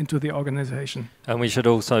into the organization. And we should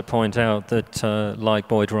also point out that, like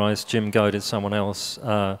Boyd Rice, Jim Goat is someone else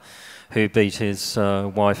who beat his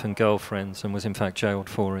wife and girlfriends and was in fact jailed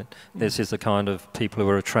for it. This is the kind of people who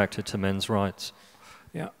are attracted to men's rights.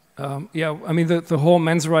 Yeah, I mean the whole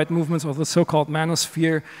men's rights movement, or the so-called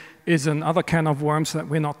manosphere, is another can of worms that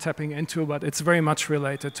we're not tapping into, but it's very much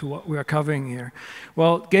related to what we're covering here.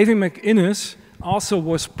 Well, Gavin McInnes also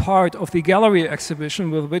was part of the gallery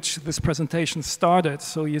exhibition with which this presentation started.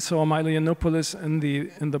 So you saw Milo Yiannopoulos in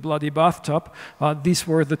the Bloody Bathtub. These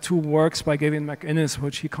were the two works by Gavin McInnes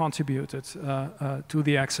which he contributed to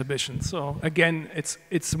the exhibition. So again,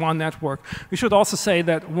 it's one network. We should also say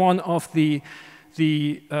that one of the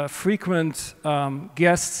frequent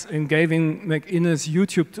guests in Gavin McInnes'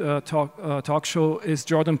 YouTube talk show is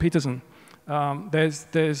Jordan Peterson.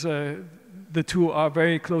 The two are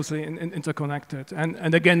very closely interconnected.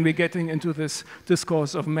 And again, we're getting into this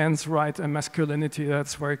discourse of men's right and masculinity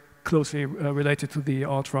that's very closely related to the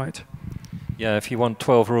alt-right. Yeah, if you want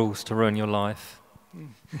 12 rules to ruin your life.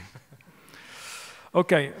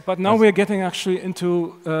 Okay, but now we're getting actually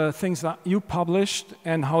into things that you published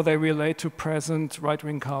and how they relate to present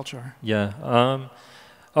right-wing culture. Yeah,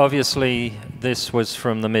 obviously this was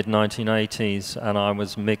from the mid-1980s, and I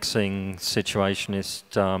was mixing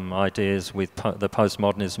situationist ideas with the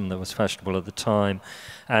postmodernism that was fashionable at the time,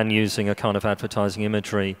 and using a kind of advertising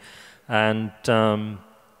imagery. And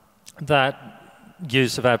that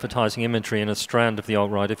use of advertising imagery in a strand of the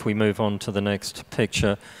alt-right, if we move on to the next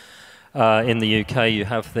picture, in the UK, you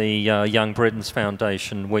have the Young Britons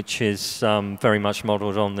Foundation, which is very much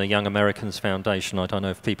modelled on the Young Americans Foundation. I don't know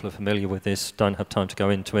if people are familiar with this, don't have time to go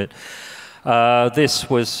into it. This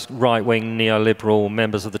was right-wing neoliberal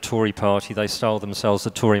members of the Tory party. They styled themselves the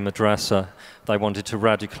Tory Madrasa. They wanted to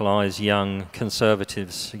radicalise young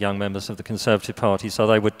conservatives, young members of the Conservative Party. So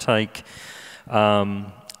they would take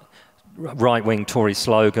right-wing Tory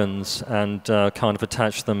slogans and kind of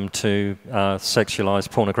attach them to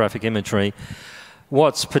sexualized pornographic imagery.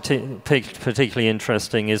 What's particularly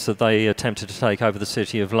interesting is that they attempted to take over the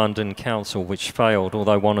City of London Council, which failed,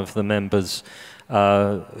 although one of the members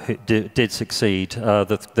who did succeed.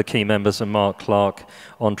 The key members are Mark Clark,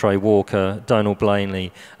 Andre Walker, Donald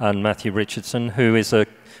Blaney, and Matthew Richardson, who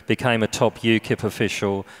became a top UKIP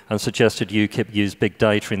official and suggested UKIP use big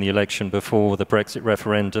data in the election before the Brexit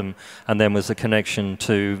referendum, and then was the connection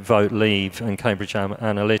to Vote Leave and Cambridge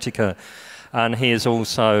Analytica. And he is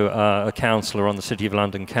also a councillor on the City of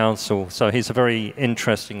London Council, so he's a very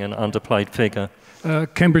interesting and underplayed figure.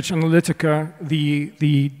 Cambridge Analytica,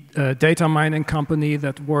 the data mining company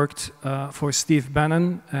that worked for Steve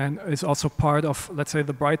Bannon and is also part of, let's say,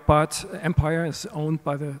 the Breitbart empire, is owned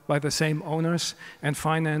by the same owners and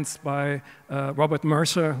financed by Robert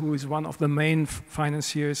Mercer, who is one of the main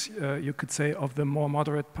financiers, you could say, of the more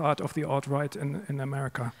moderate part of the alt-right in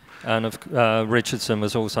America. And Richardson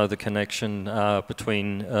was also the connection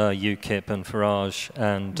between UKIP and Farage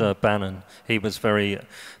and Bannon. He was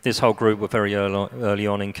this whole group were very early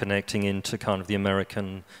on in connecting into kind of the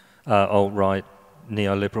American alt-right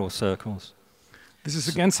neoliberal circles. This is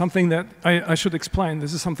again something that I should explain.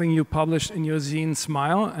 This is something you published in your zine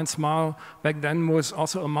Smile, and Smile back then was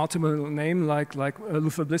also a multiple name like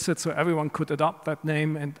Luther Blissett, so everyone could adopt that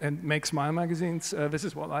name and make Smile magazines. This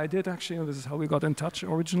is what I did actually, and this is how we got in touch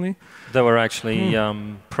originally. There were actually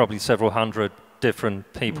probably several hundred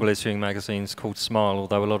different people issuing magazines called Smile,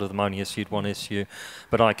 although a lot of them only issued one issue.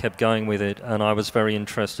 But I kept going with it, and I was very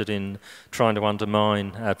interested in trying to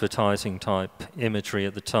undermine advertising type imagery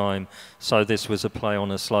at the time. So this was a play on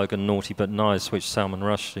a slogan, naughty but nice, which Salman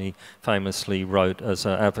Rushdie famously wrote as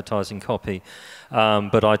an advertising copy.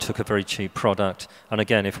 But I took a very cheap product. And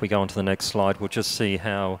again, if we go on to the next slide, we'll just see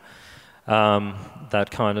how that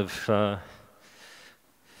kind of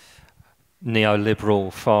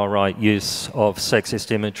neoliberal far-right use of sexist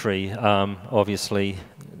imagery, obviously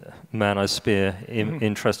manosphere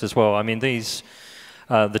interest as well. I mean, these,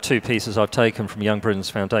 the two pieces I've taken from Young Britain's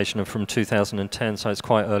Foundation are from 2010, so it's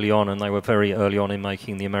quite early on, and they were very early on in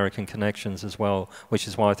making the American connections as well, which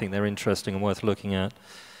is why I think they're interesting and worth looking at.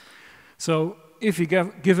 So if you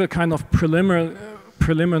give a kind of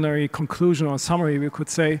preliminary conclusion or summary, we could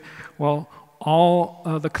say, well, all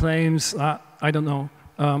the claims, I don't know,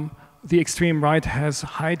 the extreme right has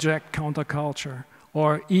hijacked counterculture,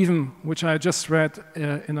 or even, which I just read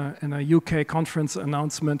in a UK conference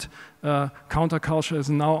announcement, counterculture is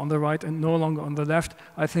now on the right and no longer on the left.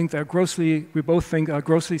 I think we both think are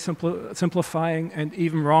grossly simplifying and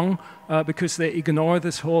even wrong, because they ignore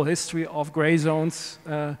this whole history of gray zones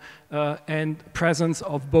and presence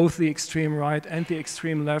of both the extreme right and the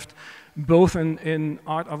extreme left, both in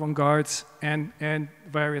art avant-gardes and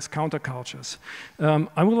various countercultures.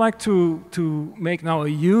 I would like to make now a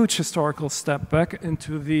huge historical step back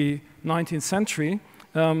into the 19th century,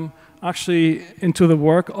 actually into the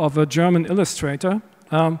work of a German illustrator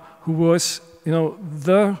who was,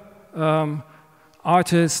 the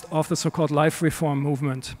artist of the so-called life reform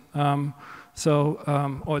movement, or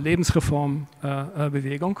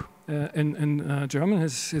Lebensreform-Bewegung in German.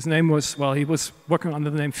 His name was, well, he was working under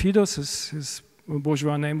the name Fidus. His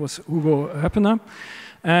bourgeois name was Hugo Höppener.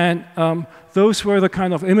 And those were the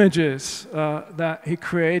kind of images that he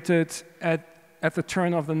created at the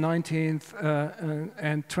turn of the 19th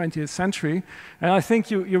and 20th century. And I think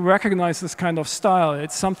you recognize this kind of style.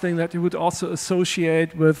 It's something that you would also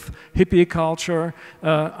associate with hippie culture.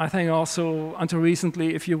 I think also until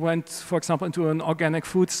recently, if you went, for example, into an organic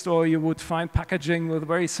food store, you would find packaging with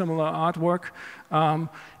very similar artwork.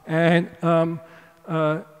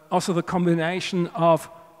 Also the combination of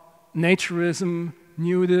naturism,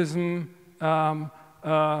 nudism,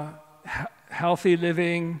 healthy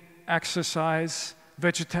living, exercise,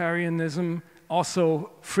 vegetarianism,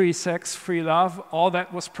 also free sex, free love, all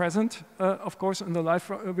that was present, of course, in the life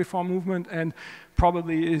reform movement, and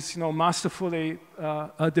probably is, masterfully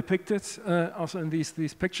depicted also in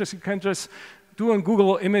these pictures. You can just do a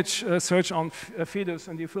Google image search on Fidus,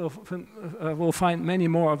 and you will find many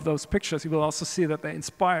more of those pictures. You will also see that they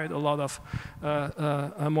inspired a lot of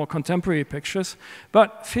more contemporary pictures.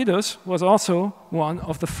 But Fidus was also one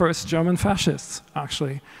of the first German fascists,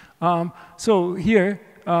 actually. So here,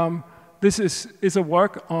 this is a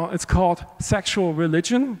work, it's called Sexual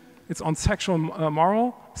Religion. It's on sexual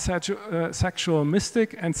moral, sexual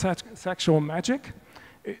mystic, and sexual magic.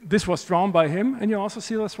 This was drawn by him, and you also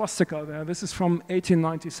see the swastika there. This is from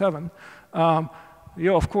 1897.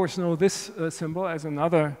 You, of course, know this symbol as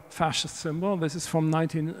another fascist symbol. This is from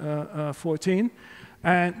 1914.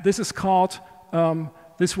 And this is called,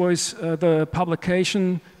 this was the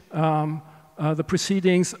publication, the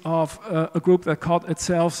proceedings of a group that called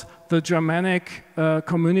itself the Germanic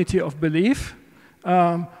Community of Belief.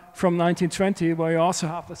 from 1920, where you also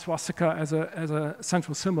have the swastika as a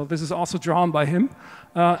central symbol. This is also drawn by him,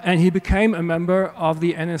 and he became a member of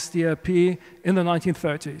the NSDAP in the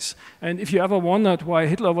 1930s. And if you ever wondered why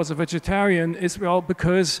Hitler was a vegetarian, it's well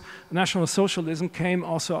because National Socialism came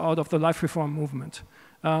also out of the life reform movement.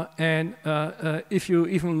 If you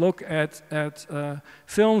even look at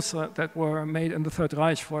films that were made in the Third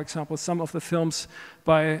Reich, for example, some of the films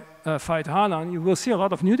by Veit Harlan, you will see a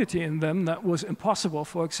lot of nudity in them that was impossible,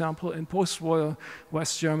 for example, in post-war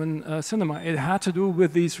West German cinema. It had to do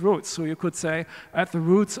with these roots. So you could say at the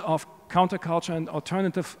roots of counterculture and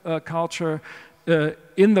alternative culture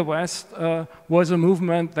in the West was a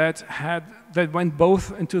movement that went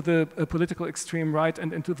both into the political extreme right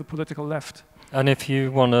and into the political left. And if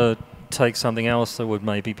you want to take something else that would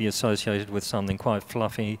maybe be associated with something quite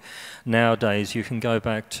fluffy nowadays, you can go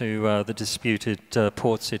back to the disputed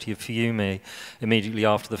port city of Fiume immediately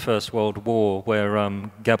after the First World War, where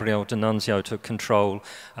Gabriele D'Annunzio took control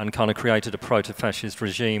and kind of created a proto-fascist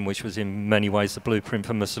regime, which was in many ways the blueprint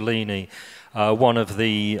for Mussolini. One of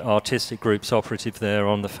the artistic groups operative there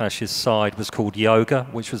on the fascist side was called Yoga,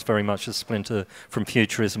 which was very much a splinter from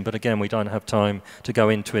Futurism. But again, we don't have time to go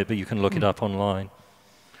into it, but you can look it up online.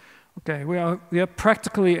 Okay, we are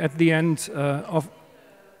practically at the end of.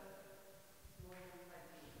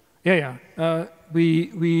 We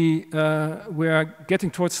are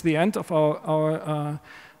getting towards the end of our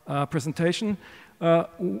presentation.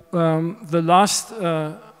 The last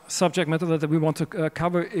subject matter that we want to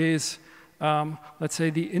cover is, let's say,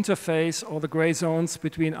 the interface or the gray zones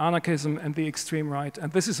between anarchism and the extreme right.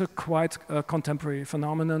 And this is a quite contemporary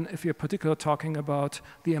phenomenon if you're particularly talking about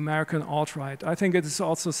the American alt-right. I think it is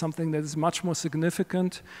also something that is much more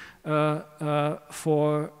significant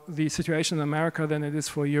for the situation in America than it is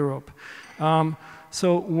for Europe.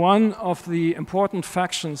 So one of the important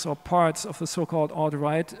factions or parts of the so-called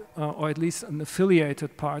alt-right, or at least an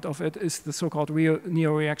affiliated part of it, is the so-called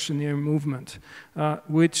neo-reactionary movement,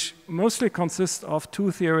 which mostly consists of two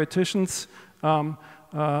theoreticians.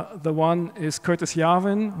 The one is Curtis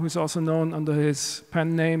Yarvin, who is also known under his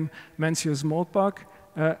pen name Mencius Moldbach,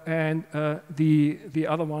 and the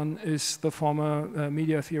other one is the former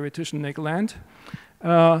media theoretician Nick Land.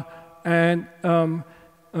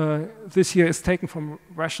 This here is taken from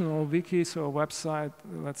Rational Wiki, so a website,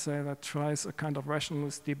 let's say, that tries a kind of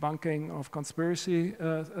rationalist debunking of conspiracy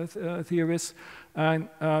theories. And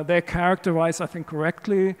they characterize, I think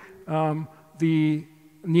correctly, the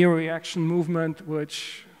neo-reaction movement,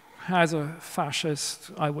 which has a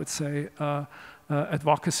fascist, I would say,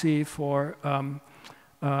 advocacy for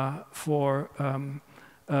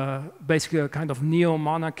basically a kind of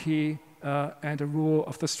neo-monarchy and a rule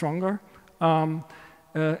of the stronger.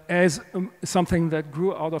 As something that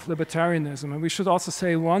grew out of libertarianism. And we should also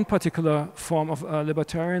say one particular form of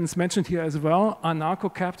libertarians mentioned here as well,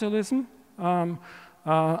 anarcho-capitalism.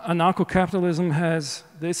 Anarcho-capitalism has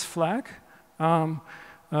this flag.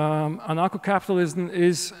 Anarcho-capitalism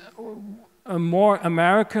is a more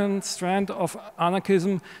American strand of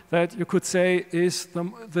anarchism that you could say is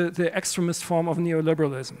the extremist form of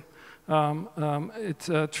neoliberalism. It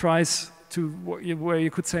tries to where you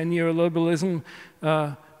could say neoliberalism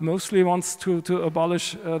mostly wants to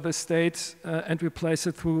abolish the state and replace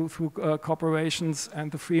it through corporations, and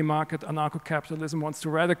the free market. Anarcho-capitalism wants to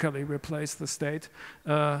radically replace the state.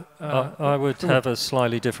 I would have a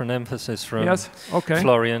slightly different emphasis from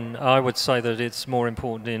Florian. I would say that it's more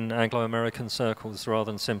important in Anglo-American circles rather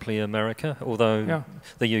than simply America, although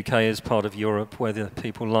the UK is part of Europe, whether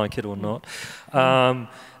people like it or not.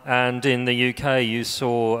 And in the UK, you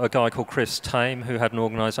saw a guy called Chris Tame, who had an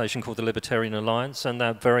organisation called the Libertarian Alliance, and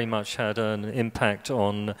that very much had an impact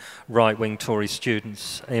on right-wing Tory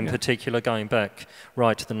students, in particular, going back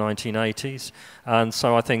right to the 1980s. And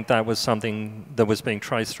so I think that was something that was being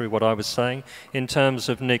traced through what I was saying. In terms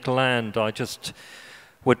of Nick Land, I just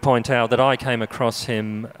would point out that I came across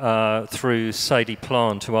him through Sadie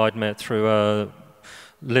Plant, who I'd met through a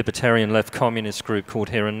libertarian left communist group called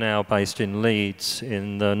Here and Now, based in Leeds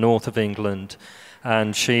in the north of England,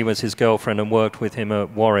 and she was his girlfriend and worked with him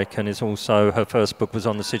at Warwick, and is also, her first book was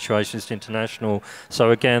on the Situationist International.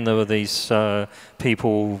 So again, there were these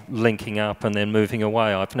people linking up and then moving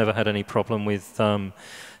away. I've never had any problem with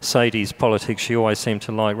Sadie's politics. She always seemed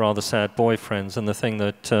to like rather sad boyfriends, and the thing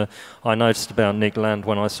that I noticed about Nick Land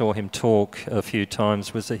when I saw him talk a few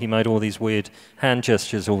times was that he made all these weird hand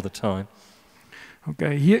gestures all the time.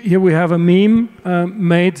 Okay, here we have a meme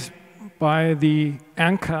made by the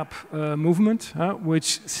ANCAP movement,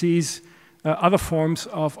 which sees other forms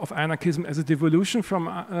of anarchism as a devolution from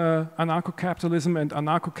anarcho-capitalism, and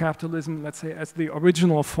anarcho-capitalism, let's say, as the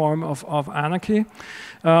original form of anarchy.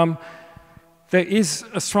 There is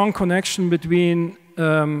a strong connection between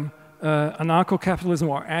anarcho-capitalism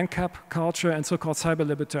or ANCAP culture and so-called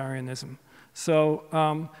cyber-libertarianism. So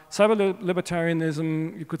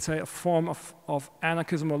cyber-libertarianism, you could say, a form of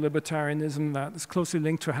anarchism or libertarianism that is closely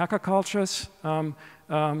linked to hacker cultures,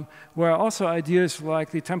 where also ideas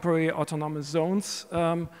like the temporary autonomous zones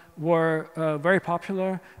were very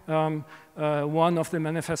popular. One of the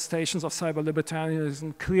manifestations of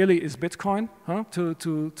cyber-libertarianism clearly is Bitcoin,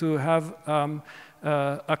 to have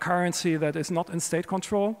a currency that is not in state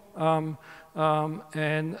control,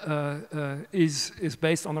 and is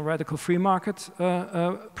based on a radical free market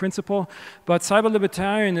principle. But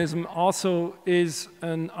cyber-libertarianism also is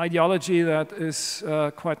an ideology that is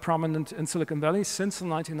quite prominent in Silicon Valley since the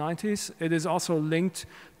 1990s. It is also linked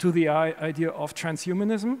to the idea of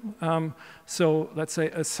transhumanism. So let's say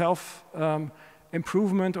a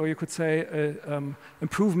self-improvement, or you could say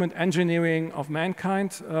improvement engineering of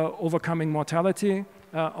mankind, overcoming mortality.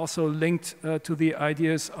 Also linked to the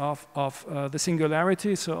ideas of the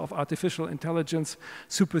singularity, so of artificial intelligence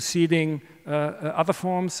superseding other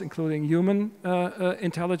forms, including human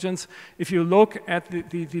intelligence. If you look at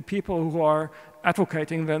the people who are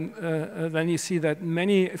advocating them, then you see that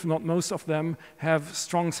many, if not most of them, have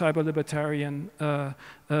strong cyber-libertarian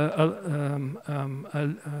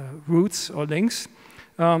roots or links.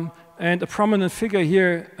 And a prominent figure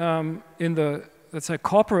here in the, let's say,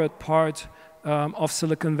 corporate part of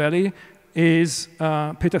Silicon Valley is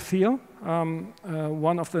Peter Thiel,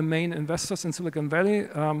 one of the main investors in Silicon Valley,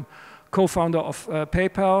 co-founder of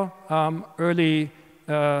PayPal, early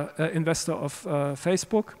investor of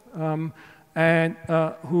Facebook, and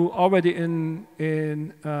who already in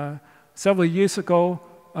several years ago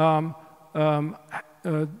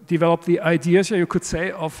developed the ideas, you could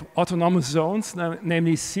say, of autonomous zones,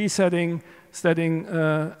 namely sea-setting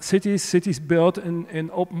cities built in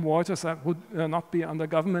open waters that would not be under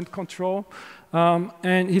government control.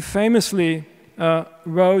 And he famously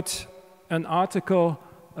wrote an article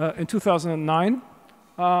in 2009,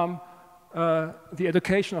 The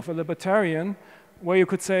Education of a Libertarian, where you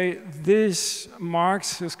could say this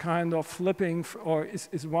marks this kind of flipping, or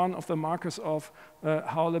is one of the markers of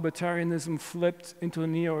how libertarianism flipped into a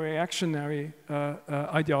neo-reactionary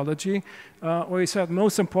ideology, where he said,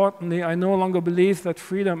 most importantly, I no longer believe that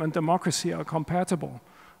freedom and democracy are compatible.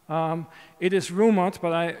 It is rumored,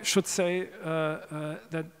 but I should say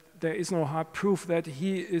that there is no hard proof that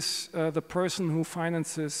he is the person who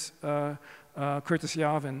finances Curtis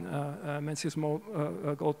Yarvin, Menzies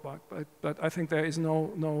Goldbach, but I think there is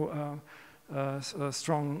no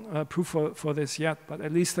strong proof for this yet, but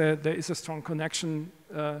at least there is a strong connection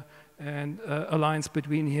and alliance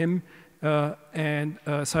between him and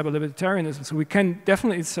cyber-libertarianism. So we can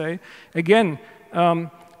definitely say, again,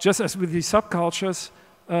 just as with these subcultures,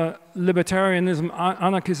 libertarianism,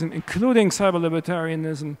 anarchism, including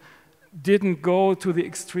cyber-libertarianism, didn't go to the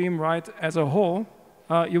extreme right as a whole.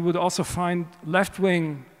 You would also find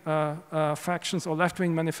left-wing factions or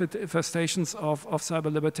left-wing manifestations of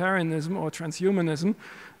cyber-libertarianism or transhumanism,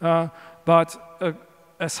 but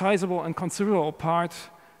a sizable and considerable part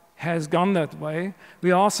has gone that way.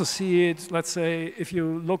 We also see it, let's say, if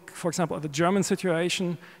you look, for example, at the German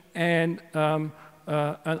situation and an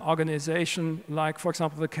organization like, for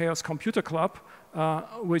example, the Chaos Computer Club,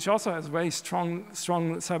 which also has very strong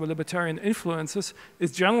cyber-libertarian influences,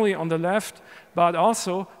 is generally on the left, but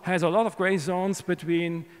also has a lot of gray zones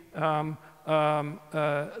between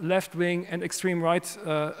left-wing and extreme right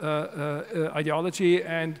ideology.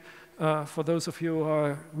 And for those of you who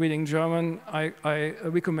are reading German, I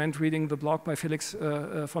recommend reading the blog by Felix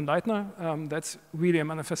von Leitner. That's really a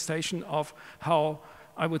manifestation of how,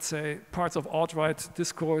 I would say, parts of alt-right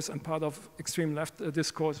discourse and part of extreme left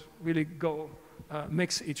discourse really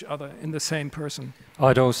mix each other in the same person.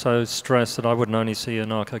 I'd also stress that I wouldn't only see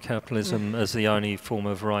anarcho-capitalism as the only form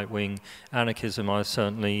of right-wing anarchism. I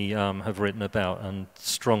certainly have written about and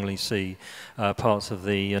strongly see parts of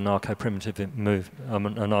the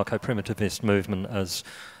anarcho-primitivist movement as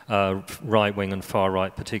right-wing and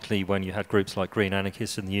far-right, particularly when you had groups like Green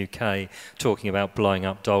Anarchists in the UK talking about blowing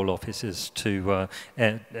up dole offices to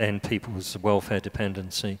end people's welfare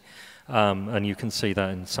dependency. And you can see that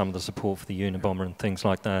in some of the support for the Unabomber and things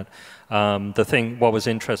like that. What was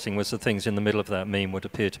interesting was the things in the middle of that meme would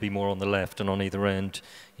appear to be more on the left, and on either end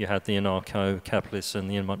you had the anarcho-capitalists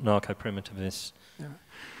and the anarcho-primitivists.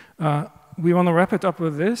 Yeah. we want to wrap it up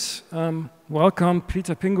with this. Welcome,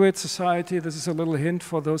 Peter Pinguet Society. This is a little hint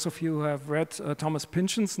for those of you who have read Thomas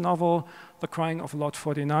Pynchon's novel, The Crying of Lot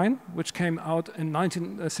 49, which came out in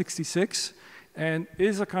 1966 and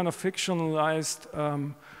is a kind of fictionalized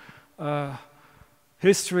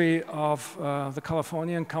history of the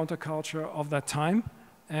Californian counterculture of that time.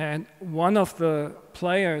 And one of the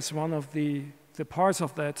players, one of the parts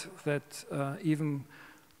of that even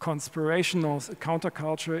conspirational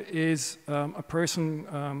counterculture is a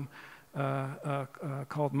person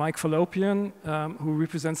called Mike Fallopian, who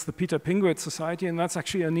represents the Peter Pinguet Society, and that's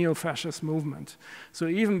actually a neo-fascist movement. So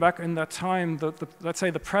even back in that time, let's say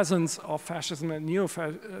the presence of fascism and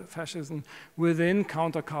neo-fascism within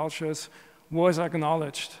countercultures was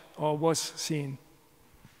acknowledged or was seen.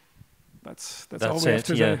 That's all we have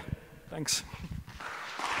to say. Thanks.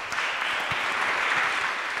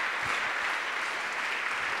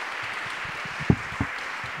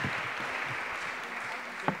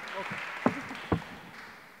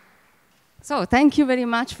 So thank you very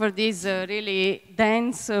much for this really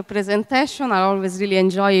dense presentation. I always really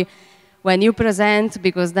enjoy when you present,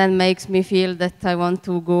 because that makes me feel that I want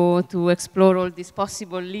to go to explore all these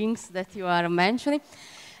possible links that you are mentioning.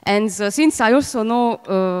 And since I also know,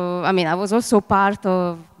 I was also part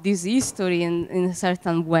of this history in a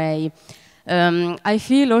certain way, I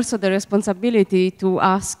feel also the responsibility to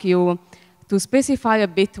ask you to specify a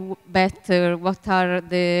bit better what are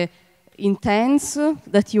the intents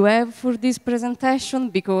that you have for this presentation,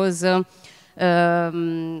 because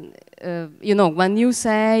you know, when you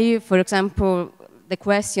say, for example, the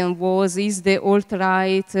question was, is the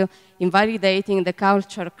alt-right invalidating the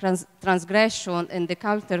culture transgression and the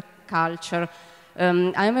counterculture?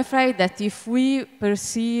 I'm afraid that if we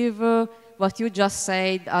perceive what you just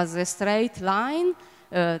said as a straight line,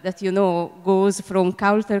 that, you know, goes from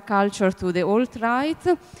counterculture to the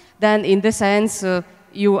alt-right, then in the sense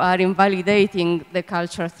you are invalidating the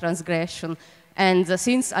cultural transgression. And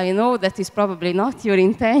since I know that is probably not your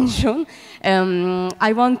intention,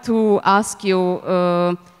 I want to ask you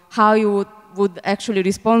how you would actually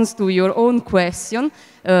respond to your own question,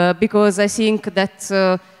 because I think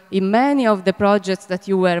that in many of the projects that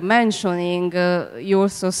you were mentioning, you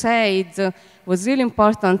also said was really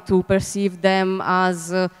important to perceive them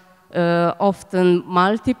as often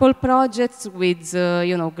multiple projects with,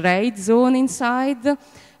 you know, gray zone inside.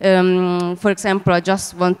 For example, I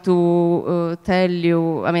just want to tell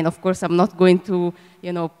you, I mean, of course, I'm not going to,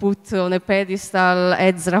 you know, put on a pedestal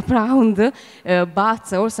Ezra Pound,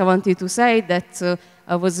 but I also wanted to say that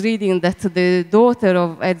I was reading that the daughter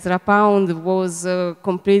of Ezra Pound was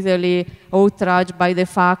completely outraged by the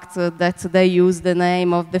fact that they used the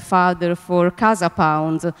name of the father for Casa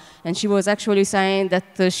Pound. And she was actually saying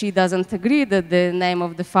that she doesn't agree that the name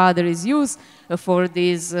of the father is used for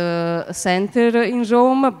this center in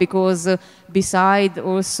Rome, because beside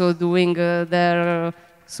also doing their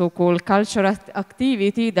so-called cultural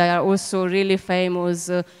activity, they are also really famous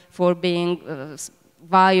for being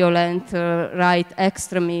violent right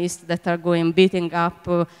extremists that are going beating up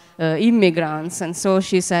immigrants. And so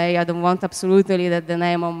she say, I don't want absolutely that the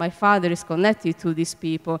name of my father is connected to these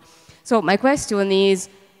people. So my question is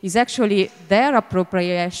actually their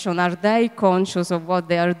appropriation, are they conscious of what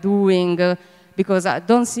they are doing? Because I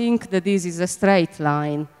don't think that this is a straight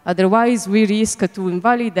line. Otherwise we risk to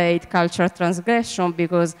invalidate cultural transgression,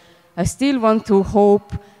 because I still want to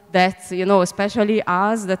hope that, you know, especially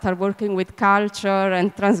us that are working with culture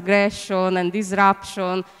and transgression and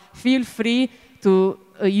disruption, feel free to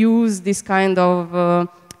use this kind of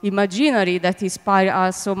imaginary that inspired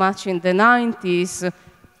us so much in the 90s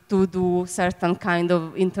to do certain kind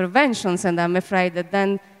of interventions. And I'm afraid that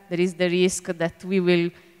then there is the risk that we will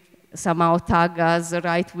somehow tag as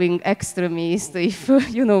right-wing extremists if,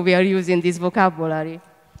 you know, we are using this vocabulary.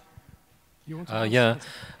 Yeah,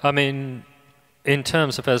 I mean, in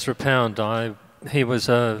terms of Ezra Pound, he was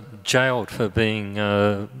jailed for being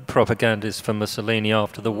a propagandist for Mussolini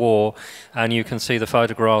after the war, and you can see the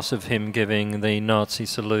photographs of him giving the Nazi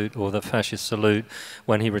salute or the fascist salute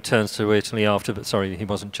when he returns to Italy after, but sorry, he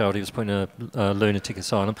wasn't jailed, he was put in a lunatic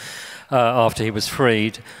asylum after he was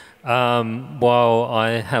freed. While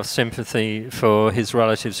I have sympathy for his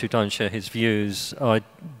relatives who don't share his views, I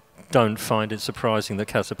don't find it surprising that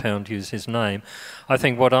Casa Pound used his name. I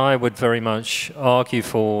think what I would very much argue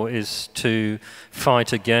for is to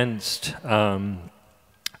fight against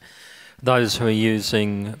those who are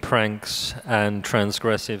using pranks and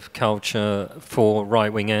transgressive culture for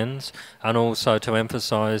right-wing ends, and also to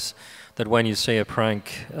emphasize that when you see a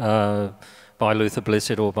prank by Luther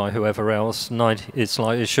Blissett or by whoever else.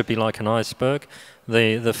 It should be like an iceberg.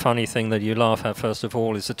 The funny thing that you laugh at, first of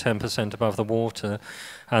all, is the 10% above the water,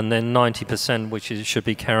 and then 90%, which should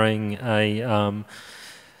be carrying a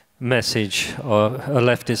message, or a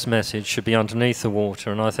leftist message, should be underneath the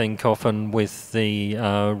water. And I think often with the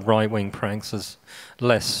right-wing pranks, there's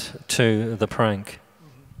less to the prank.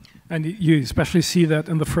 And you especially see that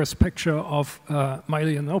in the first picture of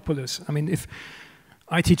Miley Yiannopoulos. I mean, if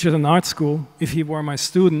I teach at an art school, if he were my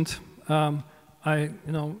student, I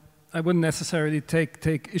wouldn't necessarily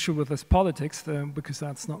take issue with his politics, because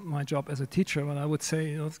that's not my job as a teacher. But I would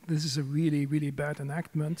say, this is a really, really bad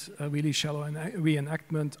enactment, a really shallow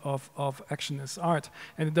reenactment of actionist art,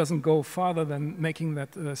 and it doesn't go farther than making that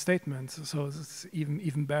statement. So it's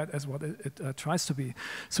even bad as what it tries to be.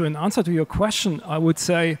 So in answer to your question, I would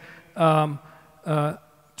say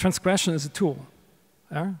transgression is a tool.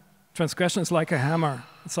 Yeah? Transgression is like a hammer.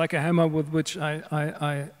 It's like a hammer with which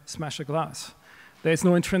I smash a glass. There is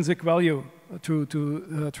no intrinsic value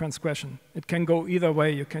to transgression. It can go either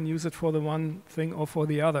way. You can use it for the one thing or for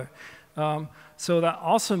the other. So that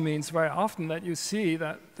also means very often that you see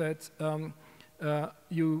that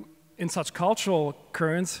you, in such cultural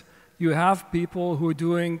currents, you have people who are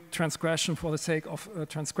doing transgression for the sake of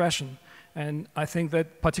transgression. And I think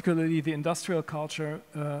that particularly the industrial culture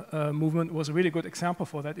movement was a really good example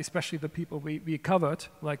for that, especially the people we covered,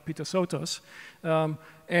 like Peter Sotos.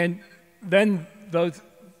 And then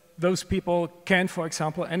those people can, for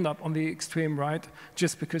example, end up on the extreme right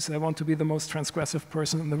just because they want to be the most transgressive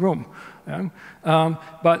person in the room. Yeah?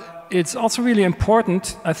 But it's also really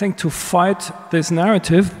important, I think, to fight this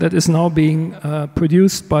narrative that is now being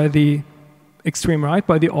produced by the extreme right,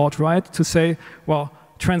 by the alt-right, to say, well,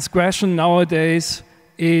 transgression nowadays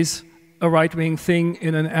is a right-wing thing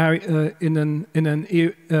in an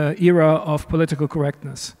era of political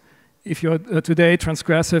correctness. If you're today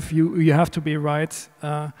transgressive, you have to be right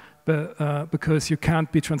because you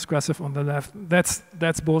can't be transgressive on the left.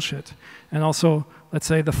 That's bullshit. And also, let's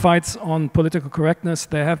say the fights on political correctness,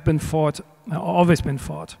 they have been fought, always been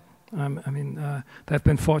fought. They've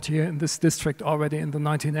been fought here in this district already in the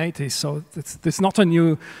 1980s. So it's not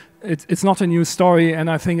a new story, and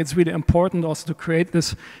I think it's really important also to create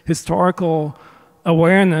this historical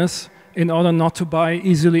awareness in order not to buy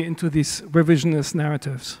easily into these revisionist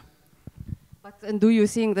narratives. And do you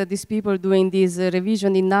think that these people doing this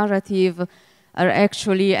revisionist narrative are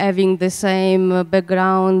actually having the same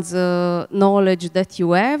background knowledge that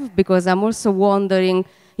you have? Because I'm also wondering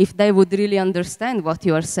if they would really understand what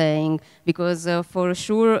you are saying. Because for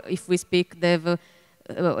sure, if we speak about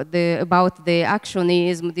the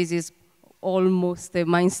actionism, this is almost a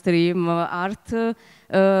mainstream art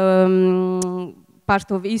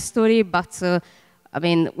part of history. But I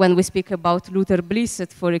mean, when we speak about Luther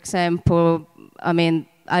Blissett, for example, I mean,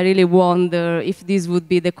 I really wonder if this would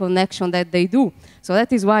be the connection that they do. So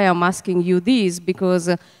that is why I'm asking you this, because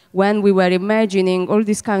when we were imagining all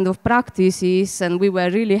these kind of practices and we were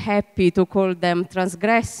really happy to call them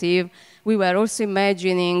transgressive, we were also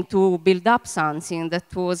imagining to build up something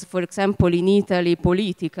that was, for example, in Italy,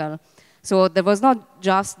 political. So there was not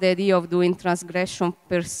just the idea of doing transgression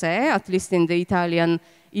per se, at least in the Italian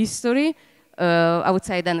history. I would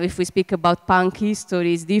say then if we speak about punk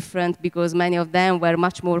history, it's different because many of them were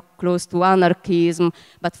much more close to anarchism.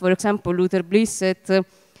 But for example, Luther Blissett,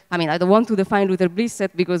 I mean, I don't want to define Luther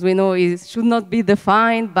Blissett because we know it should not be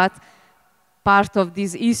defined, but part of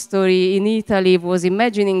this history in Italy was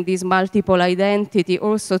imagining this multiple identity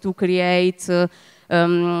also to create a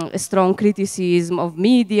strong criticism of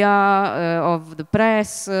media, of the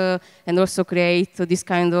press, and also create this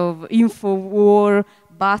kind of info war,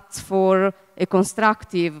 but for a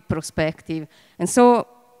constructive perspective. And so,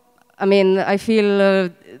 I mean, I feel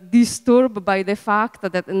disturbed by the fact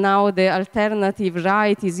that now the alternative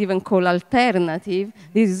right is even called alternative.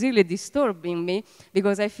 This is really disturbing me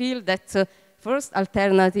because I feel that first,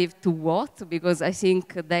 alternative to what? Because I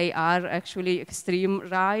think they are actually extreme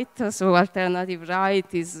right. So alternative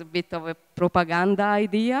right is a bit of a propaganda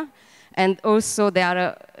idea. And also they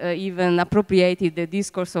are even appropriated the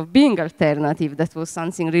discourse of being alternative. That was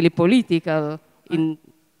something really political.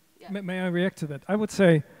 May I react to that? I would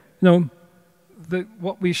say,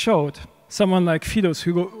 what we showed, someone like Fido's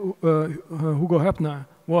Hugo Höppner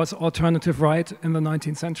was alternative right in the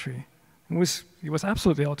 19th century. He was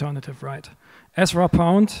absolutely alternative right. Ezra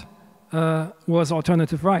Pound was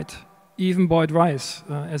alternative right. Even Boyd Rice,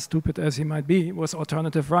 as stupid as he might be, was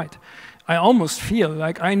alternative right. I almost feel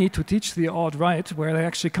like I need to teach the alt-right where they're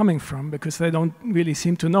actually coming from because they don't really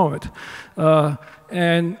seem to know it. So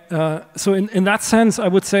in that sense, I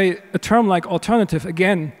would say a term like alternative,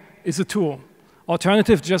 again, is a tool.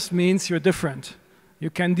 Alternative just means you're different. You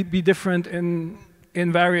can be different in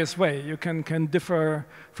various ways. You can differ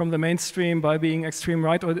from the mainstream by being extreme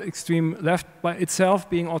right or extreme left. By itself,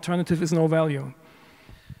 being alternative is no value.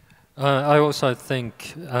 I also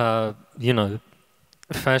think, you know,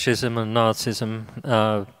 fascism and Nazism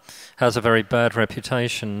has a very bad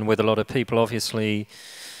reputation with a lot of people. Obviously,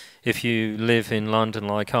 if you live in London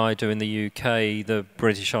like I do in the UK, the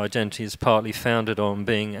British identity is partly founded on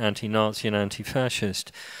being anti-Nazi and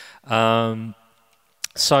anti-fascist.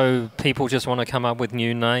 So people just want to come up with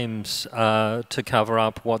new names to cover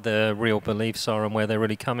up what their real beliefs are and where they're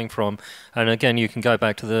really coming from. And again, you can go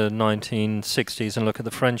back to the 1960s and look at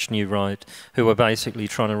the French New Right, who were basically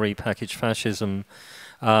trying to repackage fascism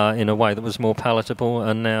in a way that was more palatable.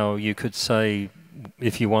 And now you could say,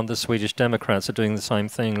 if you want, the Swedish Democrats are doing the same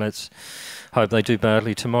thing. Let's hope they do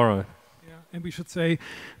badly tomorrow. Yeah, and we should say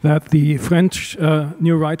that the French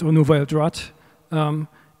New Right or Nouvelle Droite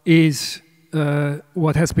is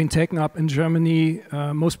what has been taken up in Germany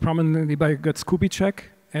most prominently by Götz Kubitschek,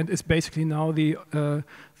 and is basically now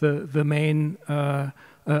the main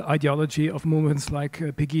ideology of movements like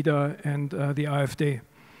Pegida and the AfD.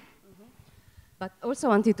 But also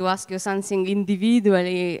wanted to ask you something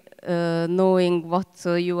individually, knowing what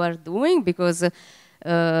you are doing, because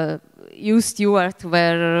you, Stewart,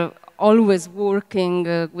 were always working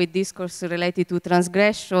with discourse related to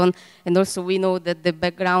transgression, and also we know that the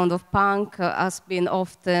background of punk has been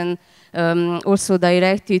often also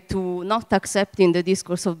directed to not accepting the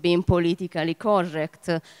discourse of being politically correct.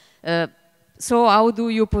 So how do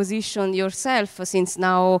you position yourself, since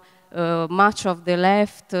now much of the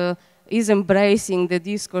left is embracing the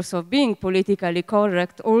discourse of being politically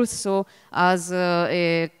correct also as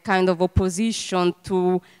a kind of opposition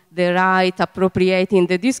to the right appropriating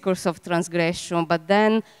the discourse of transgression? But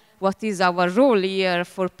then what is our role here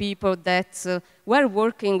for people that were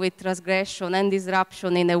working with transgression and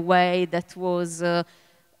disruption in a way that was a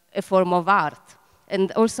form of art?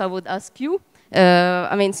 And also I would ask you,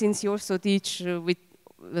 I mean, since you also teach with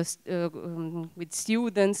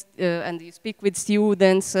students and you speak with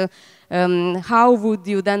students, how would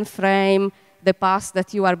you then frame the past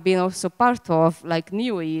that you are being also part of, like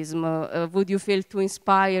newism? Would you feel to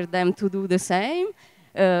inspire them to do the same?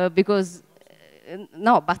 Because,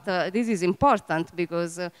 no, but this is important,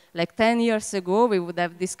 because like 10 years ago we would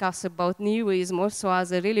have discussed about newism also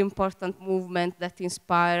as a really important movement that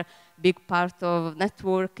inspired big part of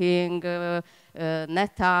networking,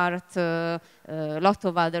 net art, a lot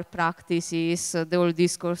of other practices, the whole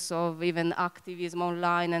discourse of even activism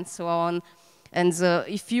online and so on. And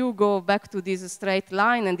if you go back to this straight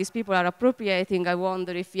line and these people are appropriating, I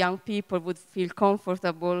wonder if young people would feel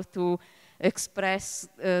comfortable to express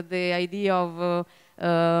the idea of,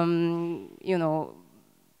 you know,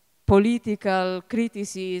 political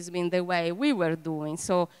criticism in the way we were doing.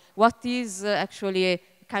 So what is actually a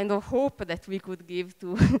kind of hope that we could give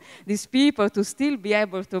to these people to still be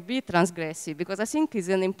able to be transgressive? Because I think it's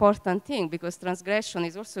an important thing, because transgression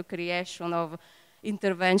is also creation of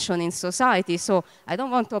intervention in society. So I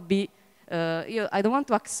don't want to be, I don't want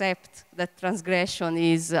to accept that transgression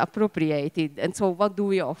is appropriated. And so what do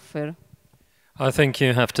we offer? I think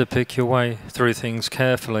you have to pick your way through things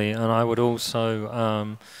carefully, and I would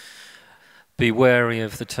also be wary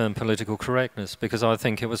of the term political correctness, because I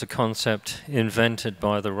think it was a concept invented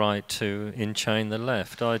by the right to enchain the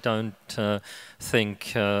left. I don't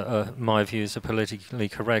think my views are politically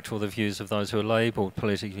correct, or the views of those who are labelled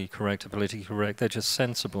politically correct are politically correct. They're just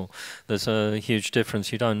sensible. There's a huge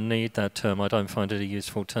difference. You don't need that term. I don't find it a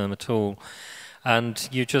useful term at all. And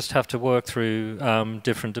you just have to work through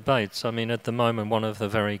different debates. I mean, at the moment, one of the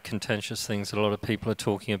very contentious things that a lot of people are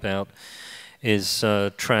talking about is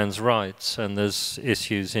trans rights, and there's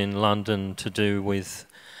issues in London to do with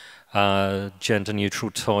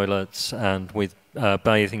gender-neutral toilets and with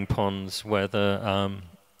bathing ponds, whether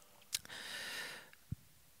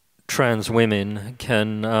trans women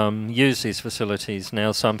can use these facilities.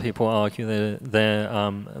 Now, some people argue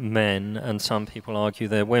they're men, and some people argue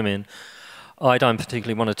they're women. I don't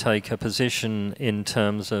particularly want to take a position in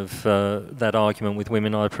terms of that argument with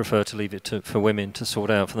women. I prefer to leave it for women to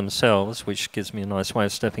sort out for themselves, which gives me a nice way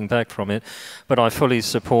of stepping back from it. But I fully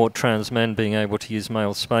support trans men being able to use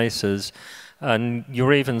male spaces. And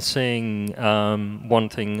you're even seeing one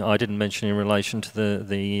thing I didn't mention in relation to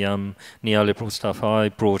the neoliberal stuff I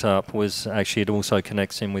brought up was actually it also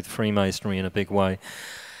connects in with Freemasonry in a big way.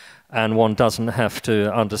 And one doesn't have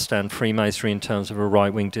to understand Freemasonry in terms of a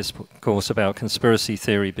right-wing discourse about conspiracy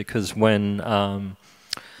theory, because when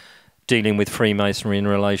dealing with Freemasonry in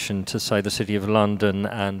relation to, say, the City of London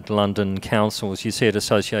and London councils. You see it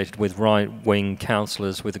associated with right-wing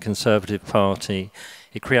councillors with the Conservative Party.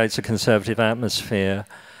 It creates a conservative atmosphere,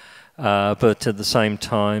 but at the same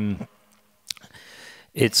time,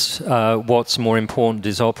 it's what's more important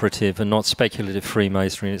is operative and not speculative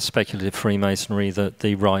Freemasonry. It's speculative Freemasonry that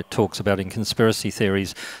the right talks about in conspiracy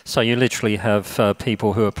theories. So you literally have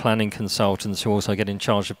people who are planning consultants who also get in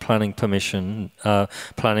charge of planning permission,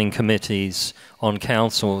 planning committees on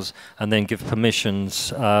councils, and then give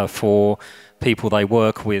permissions for people they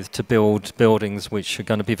work with to build buildings which are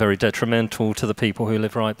going to be very detrimental to the people who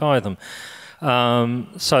live right by them.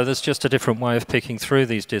 So there's just a different way of picking through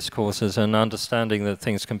these discourses and understanding that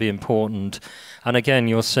things can be important. And again,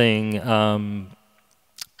 you're seeing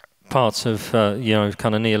parts of, you know,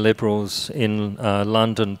 kind of neoliberals in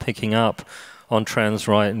London picking up on trans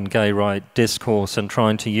right and gay right discourse and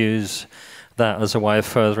trying to use that as a way of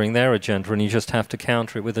furthering their agenda. And you just have to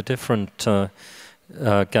counter it with a different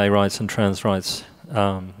gay rights and trans rights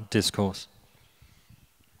discourse.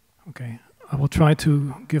 Okay. I will try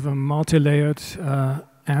to give a multi-layered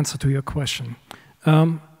answer to your question.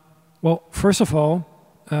 Well, first of all,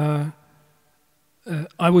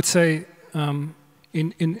 I would say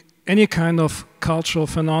in any kind of cultural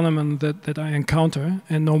phenomenon that I encounter,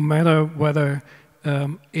 and no matter whether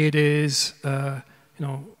it is, you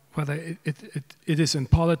know, whether it is in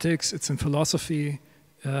politics, it's in philosophy,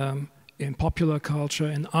 in popular culture,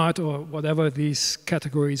 in art, or whatever these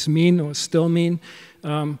categories mean or still mean,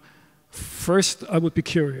 first, I would be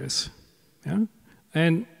curious, yeah?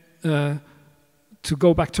 And to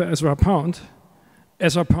go back to Ezra Pound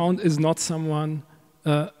is not someone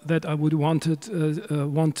that I would want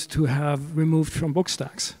to have removed from book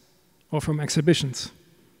stacks or from exhibitions.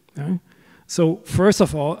 Yeah? So first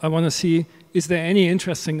of all, I want to see, is there any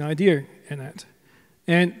interesting idea in it?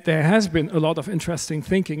 And there has been a lot of interesting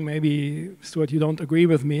thinking, maybe, Stewart, you don't agree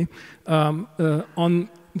with me, on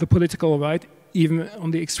the political right, even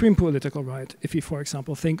on the extreme political right, if you, for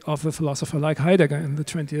example, think of a philosopher like Heidegger in the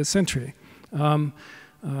 20th century.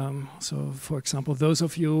 So, for example, those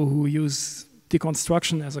of you who use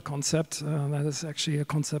deconstruction as a concept, that is actually a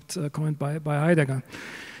concept coined by Heidegger.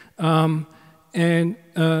 And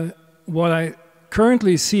what I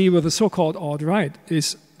currently see with the so-called alt-right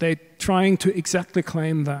is they're trying to exactly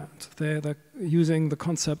claim that. They're using the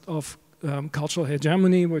concept of cultural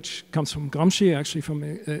hegemony, which comes from Gramsci, actually from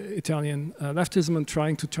Italian leftism, and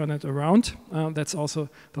trying to turn it around. That's also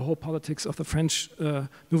the whole politics of the French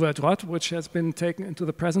Nouvelle Droite, which has been taken into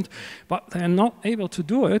the present. But they're not able to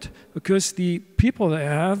do it because the people they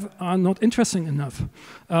have are not interesting enough.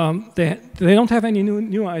 They don't have any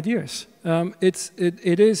new ideas.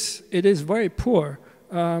 It is very poor.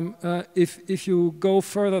 If you go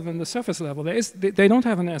further than the surface level, they don't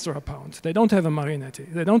have an Ezra Pound, they don't have a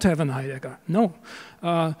Marinetti, they don't have an Heidegger, no.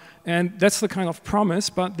 And that's the kind of promise,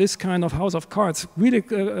 but this kind of house of cards really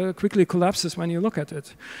quickly collapses when you look at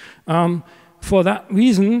it. For that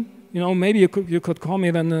reason, you know, maybe you could call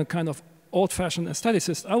me then a kind of old-fashioned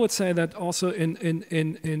aestheticist. I would say that also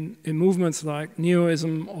in movements like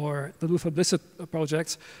Neoism or the Luther Blissett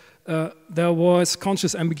projects, there was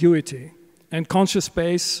conscious ambiguity. And conscious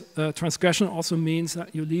space, transgression also means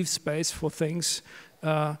that you leave space for things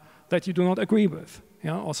that you do not agree with,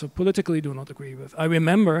 yeah? Also politically do not agree with. I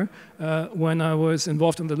remember when I was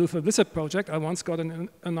involved in the Luther Blissett project, I once got an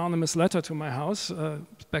anonymous letter to my house.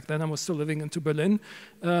 Back then I was still living into Berlin.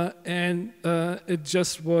 And it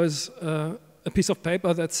just was a piece of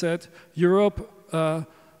paper that said, Europe,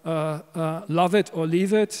 love it or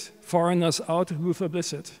leave it, foreigners out, Luther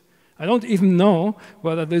Blissett. I don't even know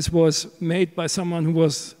whether this was made by someone who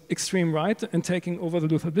was extreme right and taking over the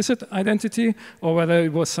Luther Blissett identity, or whether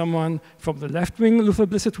it was someone from the left-wing Luther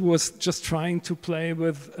Blissett who was just trying to play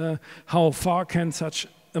with how far can such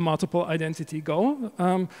a multiple identity go.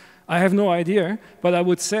 I have no idea, but I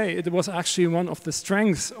would say it was actually one of the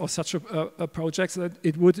strengths of such a project that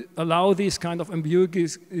it would allow these kind of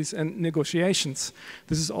ambiguities and negotiations.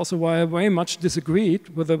 This is also why I very much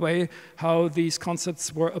disagreed with the way how these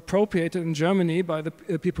concepts were appropriated in Germany by the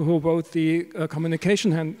people who wrote the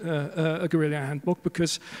communication guerrilla handbook,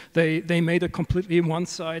 because they made a completely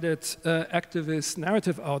one-sided activist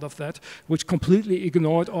narrative out of that, which completely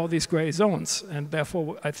ignored all these gray zones, and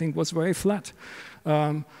therefore I think was very flat.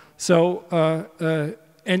 And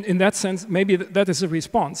in that sense, maybe that is a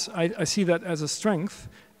response. I see that as a strength.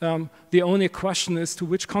 The only question is to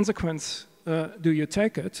which consequence do you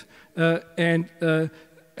take it, and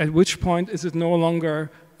at which point is it no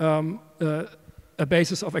longer a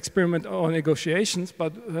basis of experiment or negotiations,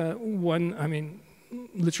 but when, I mean,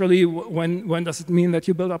 literally, when does it mean that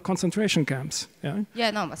you build up concentration camps? Yeah.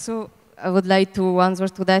 Yeah. No. So I would like to answer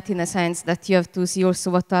to that in a sense that you have to see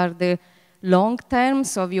also what are the long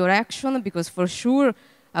terms of your action, because for sure,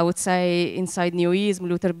 I would say inside Neoism,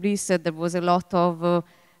 Luther Bliss said there was a lot of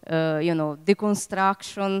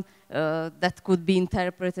deconstruction that could be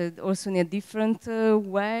interpreted also in a different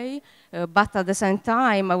way. But at the same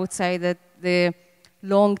time, I would say that the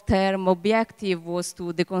long-term objective was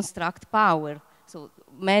to deconstruct power. So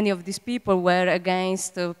many of these people were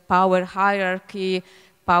against power hierarchy,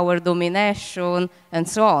 power domination, and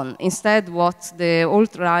so on. Instead, what the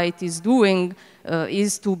alt-right is doing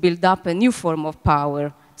is to build up a new form of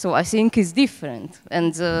power. So I think it's different,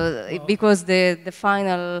 and because the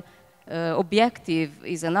final objective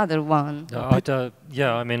is another one.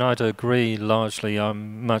 Yeah, I mean, I'd agree largely.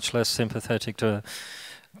 I'm much less sympathetic to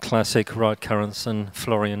classic right currents than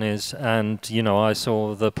Florian is, and I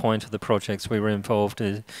saw the point of the projects we were involved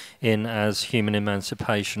in as human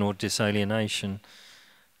emancipation or disalienation.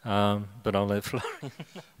 But I'll let Florian.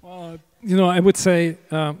 Well, I would say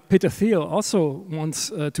Peter Thiel also wants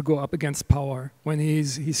to go up against power when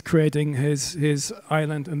he's creating his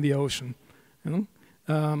island in the ocean,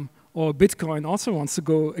 or Bitcoin also wants to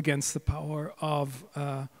go against the power of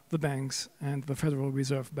the banks and the Federal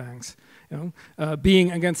Reserve banks.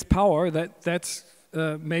 Being against power, that's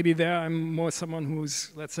maybe there I'm more someone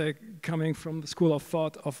who's, let's say, coming from the school of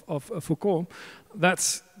thought of Foucault.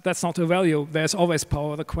 That's not a value. There's always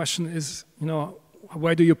power. The question is,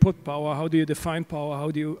 where do you put power? How do you define power?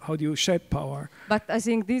 How do you shape power? But I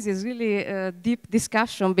think this is really a deep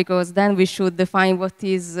discussion, because then we should define what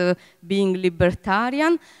is being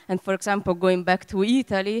libertarian. And for example, going back to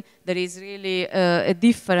Italy, there is really a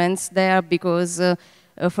difference there, because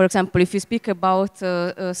for example, if you speak about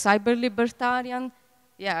cyber libertarian,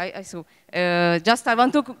 yeah, I saw. Just I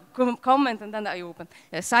want to comment and then I open.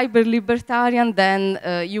 Cyber libertarian, then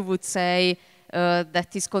you would say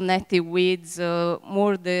that is connected with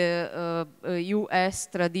more the US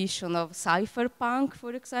tradition of cypherpunk,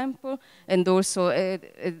 for example, and also a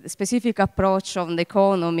specific approach on the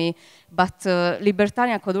economy. But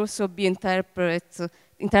libertarian could also be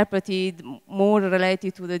interpreted more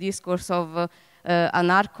related to the discourse of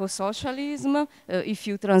anarcho-socialism, if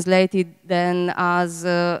you translate it then as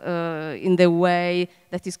in the way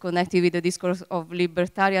that is connected with the discourse of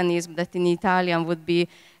libertarianism, that in Italian would be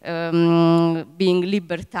being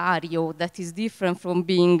libertario, that is different from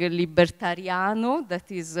being libertariano,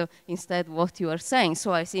 that is instead what you are saying.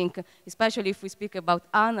 So I think, especially if we speak about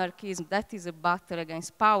anarchism, that is a battle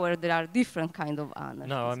against power. There are different kinds of anarchism.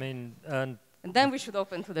 No, I mean... And then we should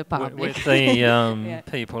open to the public. With the yeah.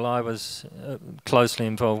 People I was closely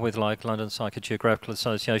involved with, like London Psychogeographical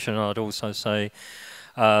Association, and I'd also say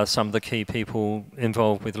some of the key people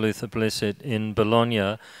involved with Luther Blissett in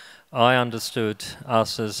Bologna, I understood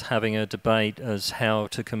us as having a debate as how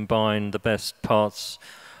to combine the best parts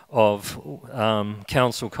of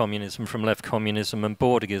council communism from left communism and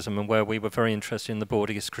Bordigism, and where we were very interested in the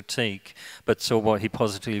Bordigist critique, but saw what he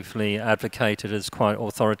positively advocated as quite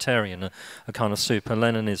authoritarian, a kind of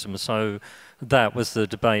super-Leninism. So that was the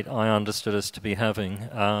debate I understood us to be having,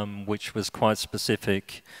 which was quite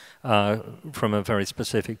specific from a very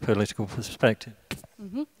specific political perspective.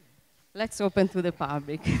 Mm-hmm. Let's open to the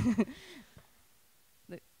public.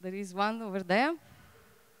 There is one over there.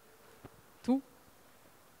 Two.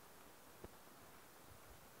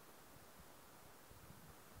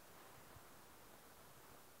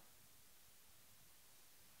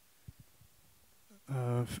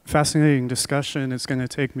 Fascinating discussion. It's going to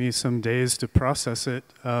take me some days to process it,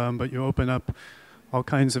 but you open up all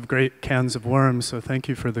kinds of great cans of worms, so thank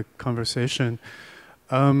you for the conversation.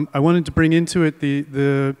 I wanted to bring into it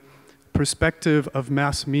the perspective of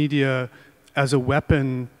mass media as a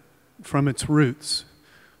weapon from its roots.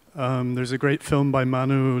 There's a great film by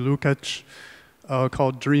Manu Lukács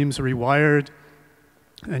called Dreams Rewired,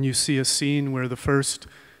 and you see a scene where the first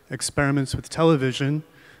experiments with television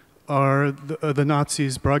are the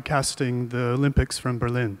Nazis broadcasting the Olympics from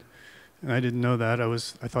Berlin. And I didn't know that.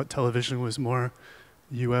 I thought television was more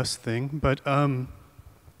US thing. But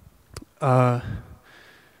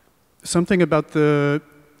something about the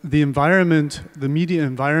environment, the media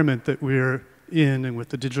environment that we're in, and with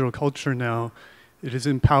the digital culture now, it is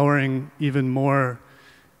empowering even more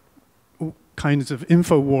kinds of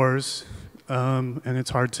info wars, and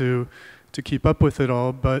it's hard to keep up with it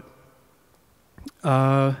all. But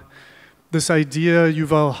this idea,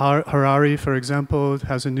 Yuval Harari, for example,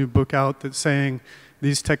 has a new book out that's saying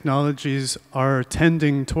these technologies are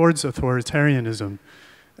tending towards authoritarianism.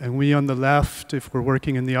 And we on the left, if we're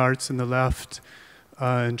working in the arts in the left,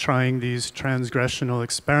 and trying these transgressional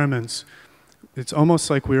experiments, it's almost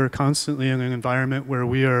like we are constantly in an environment where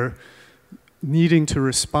we are needing to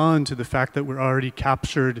respond to the fact that we're already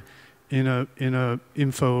captured in a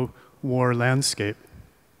info war landscape.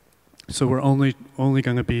 So we're only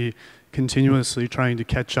going to be continuously trying to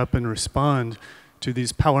catch up and respond to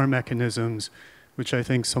these power mechanisms, which I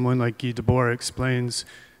think someone like Guy Debord explains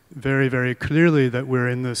very, very clearly, that we're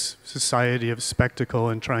in this society of spectacle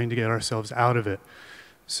and trying to get ourselves out of it.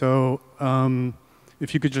 So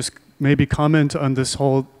if you could just maybe comment on this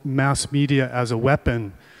whole mass media as a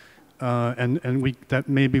weapon, and that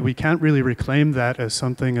maybe we can't really reclaim that as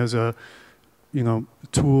something, as a, you know,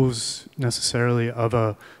 tools necessarily of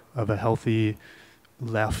a healthy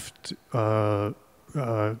left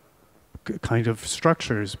kind of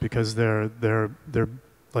structures, because they're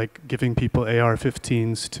like giving people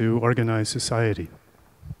AR-15s to organize society.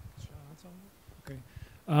 Okay.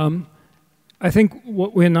 I think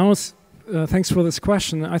what we're now, thanks for this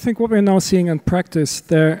question. I think what we're now seeing in practice,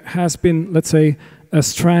 there has been, let's say, a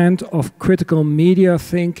strand of critical media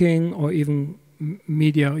thinking, or even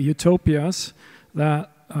media utopias, that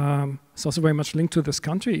is also very much linked to this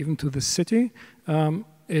country, even to this city.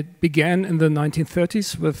 It began in the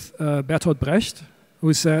 1930s with Bertolt Brecht,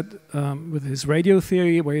 who said, with his radio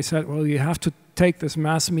theory, where he said, well, you have to take this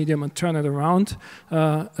mass medium and turn it around.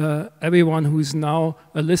 Everyone who's now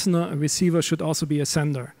a listener, a receiver, should also be a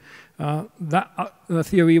sender. That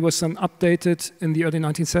theory was then updated in the early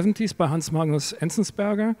 1970s by Hans Magnus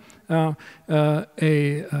Enzensberger,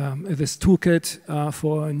 this toolkit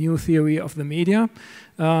for a new theory of the media,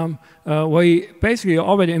 where he basically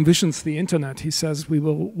already envisions the internet. He says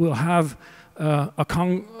we'll have a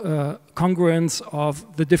congruence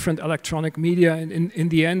of the different electronic media, and in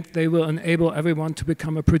the end they will enable everyone to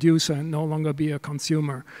become a producer and no longer be a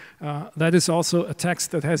consumer. That is also a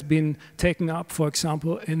text that has been taken up, for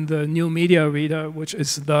example, in the New Media Reader, which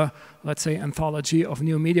is the, let's say, anthology of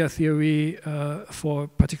new media theory for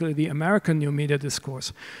particularly the American new media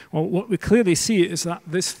discourse. Well, what we clearly see is that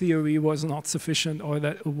this theory was not sufficient, or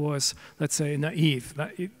that it was, let's say, naive.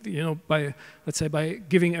 That, you know, by, let's say, by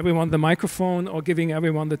giving everyone the microphone or giving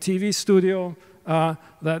everyone the TV studio,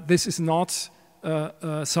 that this is not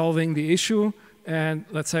solving the issue. And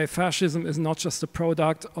let's say fascism is not just a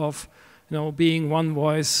product of, you know, being one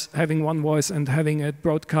voice, having one voice and having it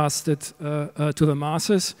broadcasted to the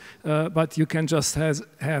masses, but you can just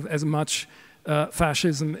have as much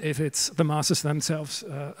fascism if it's the masses themselves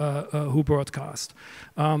who broadcast.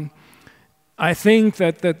 I think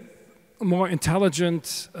that more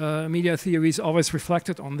intelligent media theories always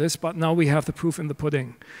reflected on this, but now we have the proof in the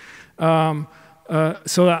pudding.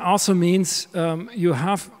 So that also means you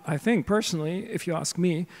have, I think personally, if you ask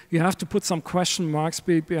me, you have to put some question marks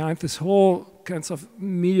behind this whole kinds of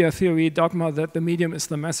media theory dogma that the medium is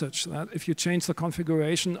the message. That if you change the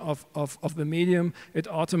configuration of the medium, it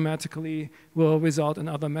automatically will result in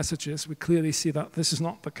other messages. We clearly see that this is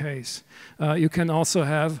not the case. You can also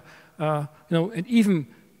have, you know, and even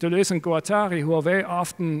Deleuze and Guattari, who are very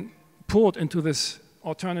often pulled into this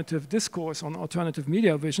alternative discourse on alternative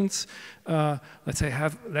media visions, let's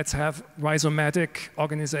have rhizomatic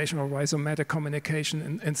organization or rhizomatic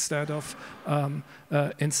communication instead of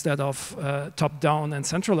top-down and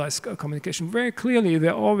centralized communication. Very clearly, they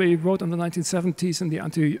already wrote in the 1970s in the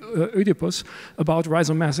Anti-Oedipus about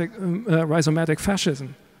rhizomatic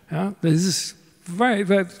fascism. Yeah? This is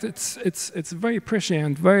it's very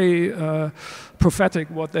prescient, very prophetic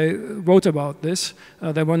what they wrote about this.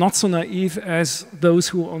 They were not so naive as those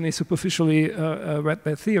who only superficially read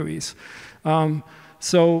their theories. But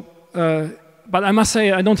I must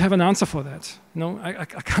say I don't have an answer for that. You know, I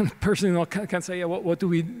can't personally can't say, yeah, what do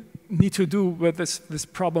we need to do with this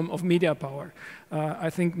problem of media power. I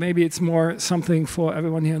think maybe it's more something for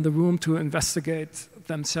everyone here in the room to investigate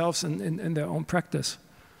themselves in their own practice.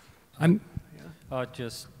 I'd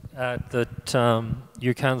just add that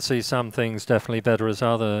you can see some things definitely better as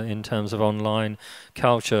other in terms of online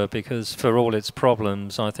culture, because for all its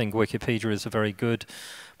problems, I think Wikipedia is a very good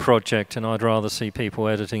project, and I'd rather see people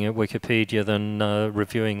editing at Wikipedia than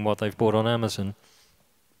reviewing what they've bought on Amazon.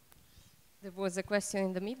 There was a question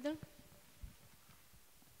in the middle.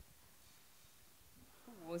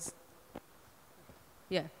 Who was?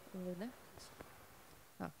 Yeah, over there.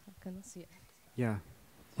 Oh, I cannot see it. Yeah.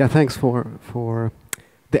 Yeah, thanks for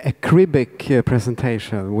the acribic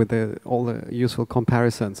presentation with all the useful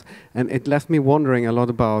comparisons. And it left me wondering a lot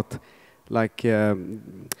about like the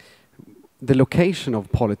location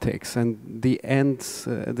of politics and the ends,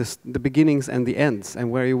 the beginnings and the ends, and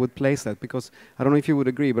where you would place that. Because I don't know if you would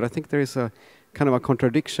agree, but I think there is a kind of a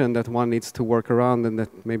contradiction that one needs to work around, and that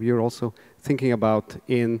maybe you're also thinking about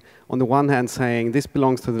in, on the one hand, saying this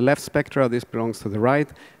belongs to the left spectra, this belongs to the right.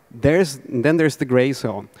 Then there's the gray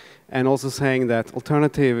zone, and also saying that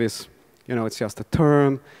alternative is, you know, it's just a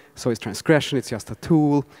term, so is transgression, it's just a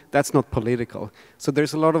tool. That's not political. So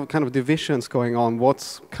there's a lot of kind of divisions going on,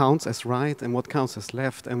 what counts as right and what counts as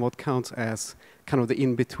left and what counts as kind of the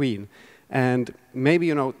in-between. And maybe,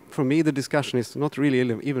 you know, for me the discussion is not really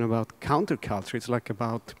even about counterculture, it's like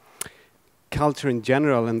about culture in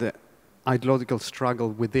general and the ideological struggle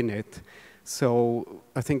within it. So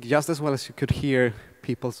I think just as well as you could hear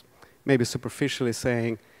people maybe superficially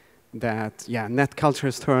saying that, yeah, net culture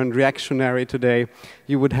has turned reactionary today,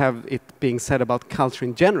 you would have it being said about culture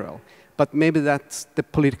in general. But maybe that's the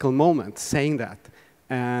political moment, saying that.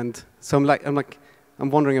 And so I'm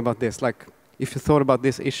wondering about this, like, if you thought about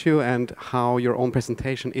this issue and how your own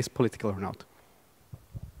presentation is political or not.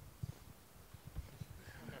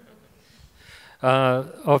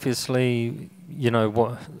 Obviously, you know,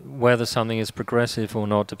 whether something is progressive or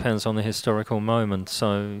not depends on the historical moment.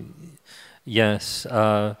 So, yes,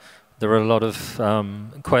 there are a lot of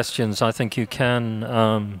questions. I think you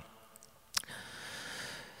can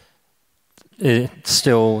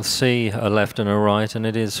still see a left and a right, and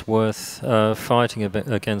it is worth fighting a bit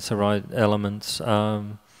against the right elements.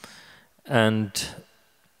 And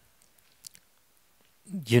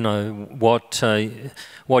you know,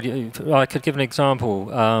 I could give an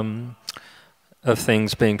example of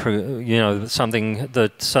things being, you know, something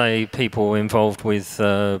that, say, people involved with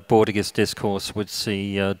Bordigist discourse would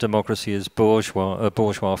see democracy as a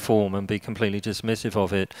bourgeois form and be completely dismissive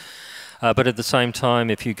of it. But at the same time,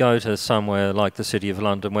 if you go to somewhere like the City of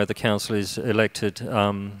London, where the council is elected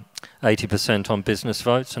 80% on business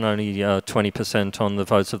votes and only 20% on the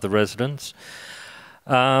votes of the residents,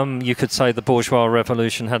 you could say the bourgeois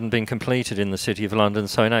revolution hadn't been completed in the City of London,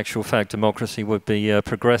 so in actual fact democracy would be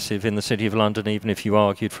progressive in the City of London, even if you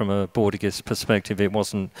argued from a Bordigist perspective it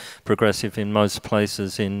wasn't progressive in most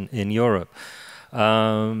places in Europe.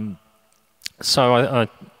 So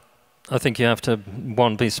I think you have to,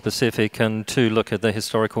 one, be specific, and two, look at the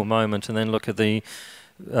historical moment, and then look at the,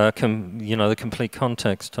 you know, the complete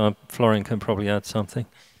context. Florian can probably add something.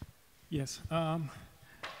 Yes.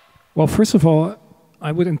 Well, first of all,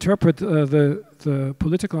 I would interpret the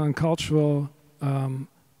political and cultural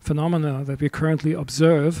phenomena that we currently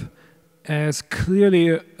observe as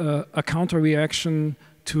clearly a counter-reaction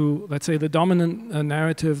to, let's say, the dominant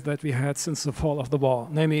narrative that we had since the fall of the wall,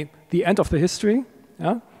 namely the end of the history,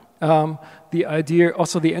 yeah? The idea,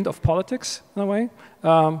 also the end of politics in a way,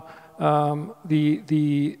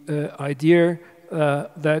 the idea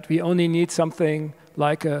that we only need something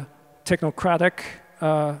like a technocratic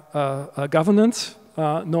governance,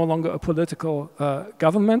 no longer a political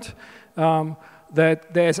government,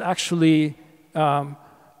 that there's actually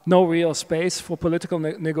no real space for political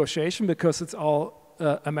negotiation because it's all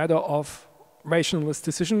a matter of rationalist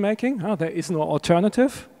decision-making. There is no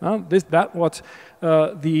alternative. That what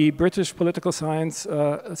the British political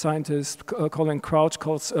scientist Colin Crouch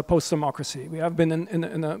calls post-democracy. We have been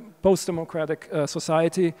in a post-democratic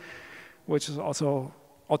society, which is also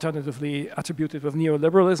alternatively attributed with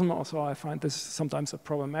neoliberalism. Also, I find this sometimes a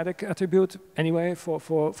problematic attribute anyway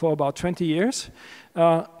for about 20 years.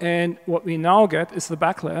 And what we now get is the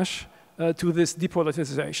backlash to this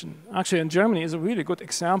depoliticization. Actually, in Germany is a really good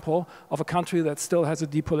example of a country that still has a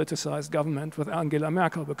depoliticized government with Angela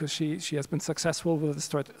Merkel, because she has been successful with the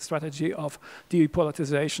strategy of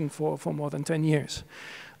depoliticization for more than 10 years.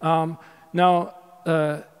 Now,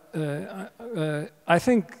 I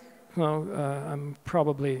think, you know, I'm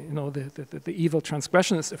probably, you know, the evil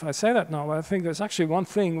transgressionist if I say that now. But I think there's actually one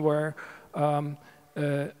thing where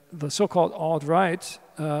the so-called alt-right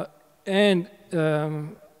and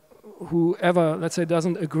whoever, let's say,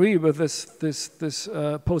 doesn't agree with this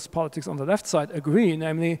post-politics on the left side agree,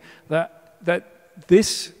 namely that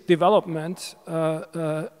this development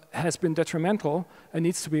has been detrimental and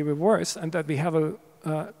needs to be reversed, and that we have a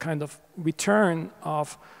kind of return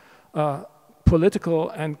of political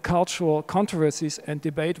and cultural controversies and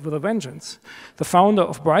debate with a vengeance. The founder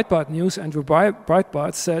of Breitbart News, Andrew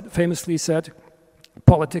Breitbart, famously said,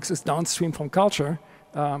 politics is downstream from culture.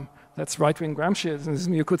 That's right-wing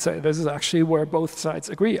Gramscianism. You could say this is actually where both sides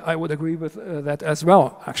agree. I would agree with that as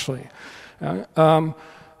well, actually.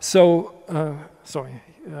 Sorry,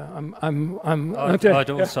 I'd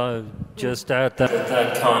also just add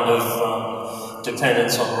that kind of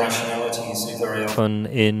dependence on rationality you see very often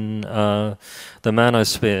in the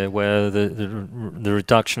manosphere, where the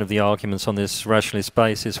reduction of the arguments on this rationalist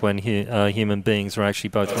basis when human beings are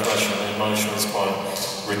actually both rational and emotional is quite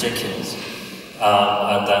ridiculous.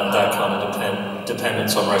 and that kind of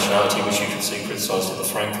dependence on rationality, which you can see criticised at the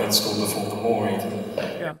Frankfurt School before the war even.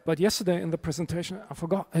 Yeah, but yesterday in the presentation, I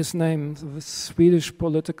forgot his name, the Swedish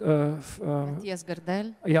Mattias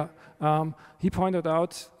Gardell. Yeah, he pointed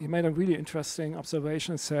out, he made a really interesting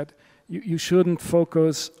observation, said you shouldn't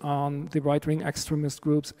focus on the right-wing extremist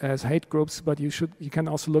groups as hate groups, but you can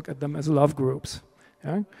also look at them as love groups.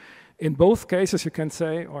 Yeah? In both cases, you can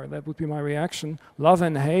say, or that would be my reaction, love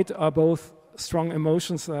and hate are both strong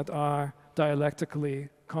emotions that are dialectically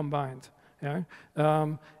combined. Yeah?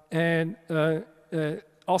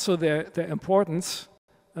 Also their importance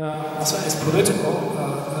also as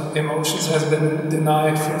political emotions has been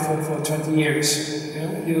denied for 20 years.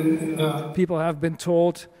 Yeah? People have been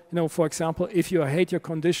told, for example, if you hate your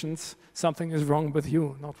conditions, something is wrong with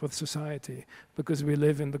you, not with society, because we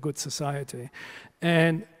live in the good society.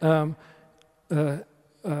 And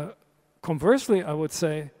conversely, I would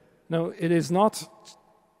say, no, it is not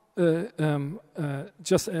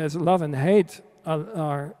just as love and hate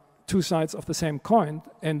are two sides of the same coin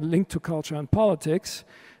and linked to culture and politics.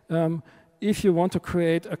 If you want to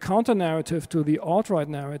create a counter-narrative to the alt-right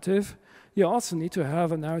narrative, you also need to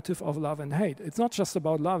have a narrative of love and hate. It's not just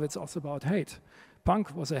about love, it's also about hate.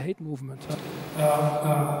 Punk was a hate movement.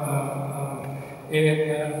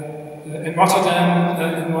 In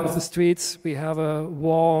Rotterdam, in one of the streets, we have a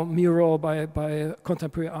wall mural by a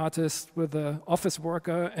contemporary artist with an office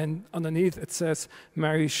worker, and underneath it says,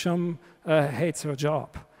 Mary Shum hates her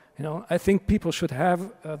job. I think people should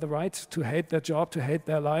have the right to hate their job, to hate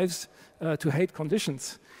their lives, to hate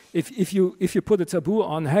conditions. If you put a taboo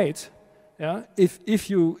on hate, yeah, if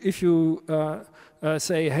you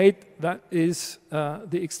say hate that is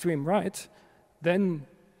the extreme right, then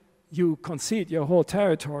you concede your whole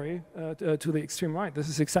territory to the extreme right. This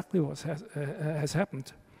is exactly what has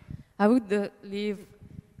happened. I would leave.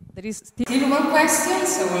 There is still one question,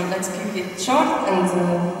 so let's keep it short, and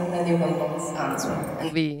then you can answer,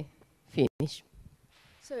 and we finish.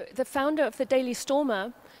 So the founder of the Daily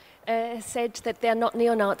Stormer said that they're not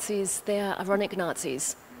neo-Nazis, they're ironic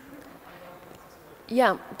Nazis.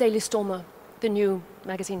 Yeah, Daily Stormer, the new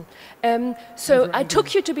magazine. So I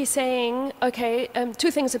took you to be saying, okay,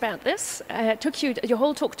 two things about this. I took your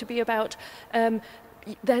whole talk to be about,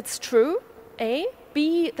 that's true, A.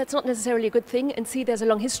 B, that's not necessarily a good thing, and C, there's a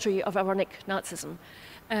long history of ironic Nazism,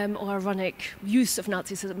 or ironic use of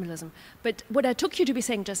Nazi symbolism. But what I took you to be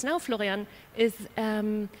saying just now, Florian, is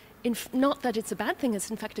not that it's a bad thing, it's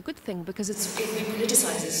in fact a good thing, because it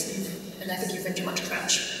repoliticizes, and I think you've been too much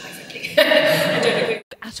trash, quite frankly. I don't agree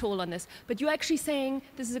at all on this. But you're actually saying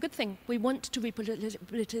this is a good thing. We want to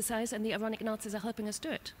repoliticize, and the ironic Nazis are helping us do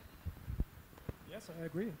it. Yes, I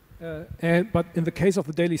agree. But in the case of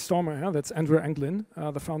the Daily Stormer, that's Andrew Anglin,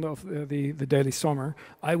 the founder of the Daily Stormer,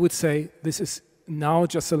 I would say this is now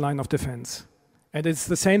just a line of defense. And it's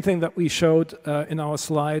the same thing that we showed in our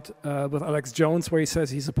slide with Alex Jones, where he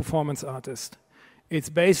says he's a performance artist. It's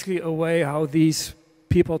basically a way how these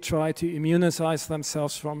people try to immunize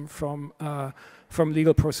themselves from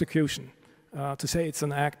legal prosecution. To say it's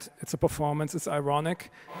an act, it's a performance, it's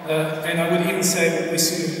ironic. And I would even say what we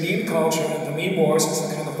see in meme culture and the meme wars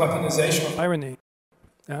is a kind of weaponization of irony.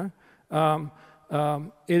 Yeah?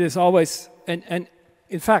 It is always, and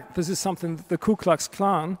in fact, this is something that the Ku Klux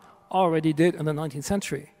Klan already did in the 19th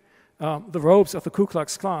century. The robes of the Ku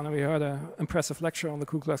Klux Klan, and we heard an impressive lecture on the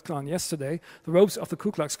Ku Klux Klan yesterday, the robes of the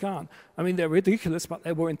Ku Klux Klan, I mean, they're ridiculous, but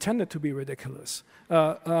they were intended to be ridiculous.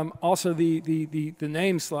 Also the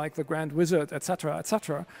names like the Grand Wizard, etc.,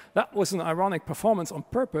 that was an ironic performance on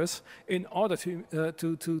purpose in order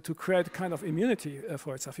to create a kind of immunity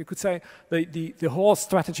for itself. You could say the whole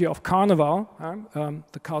strategy of Carnival,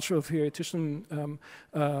 the cultural theoretician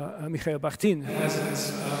Michael Bachtin has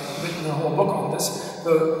written a whole book on this.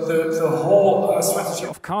 The whole strategy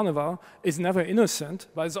of Carnival is never innocent,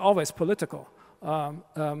 but it's always political.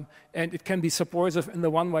 And it can be subversive in the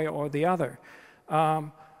one way or the other.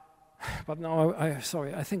 But no,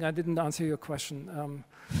 sorry, I think I didn't answer your question.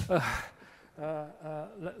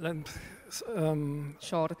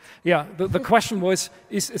 Short. Yeah, the question was,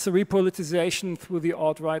 is a repoliticization through the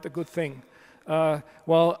alt-right a good thing?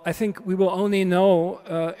 Well, I think we will only know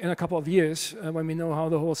in a couple of years when we know how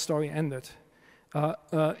the whole story ended.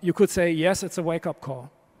 You could say, yes, it's a wake-up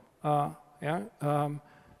call.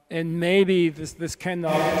 And maybe this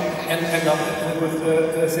cannot end up with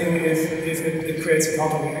the thing if it creates a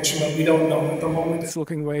counter-reaction, but we don't know. At the moment, it's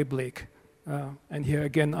looking very bleak. And here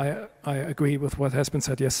again, I agree with what has been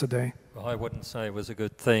said yesterday. Well, I wouldn't say it was a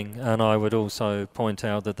good thing, and I would also point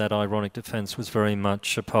out that ironic defense was very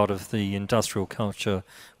much a part of the industrial culture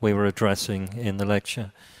we were addressing in the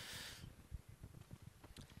lecture.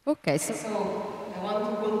 Okay, so I want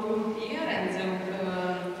to conclude here, and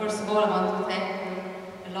first of all, I want to thank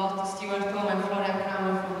a lot Stewart, Tom, and Florian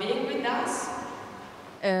Cramer for being with us.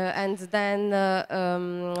 And then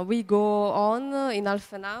we go on in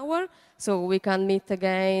half an hour, so we can meet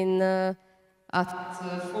again at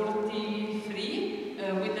 43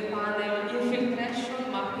 with the panel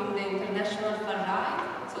Infiltration, Mapping the International Far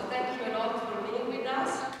Right. So thank you a lot for being with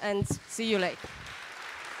us, and see you later.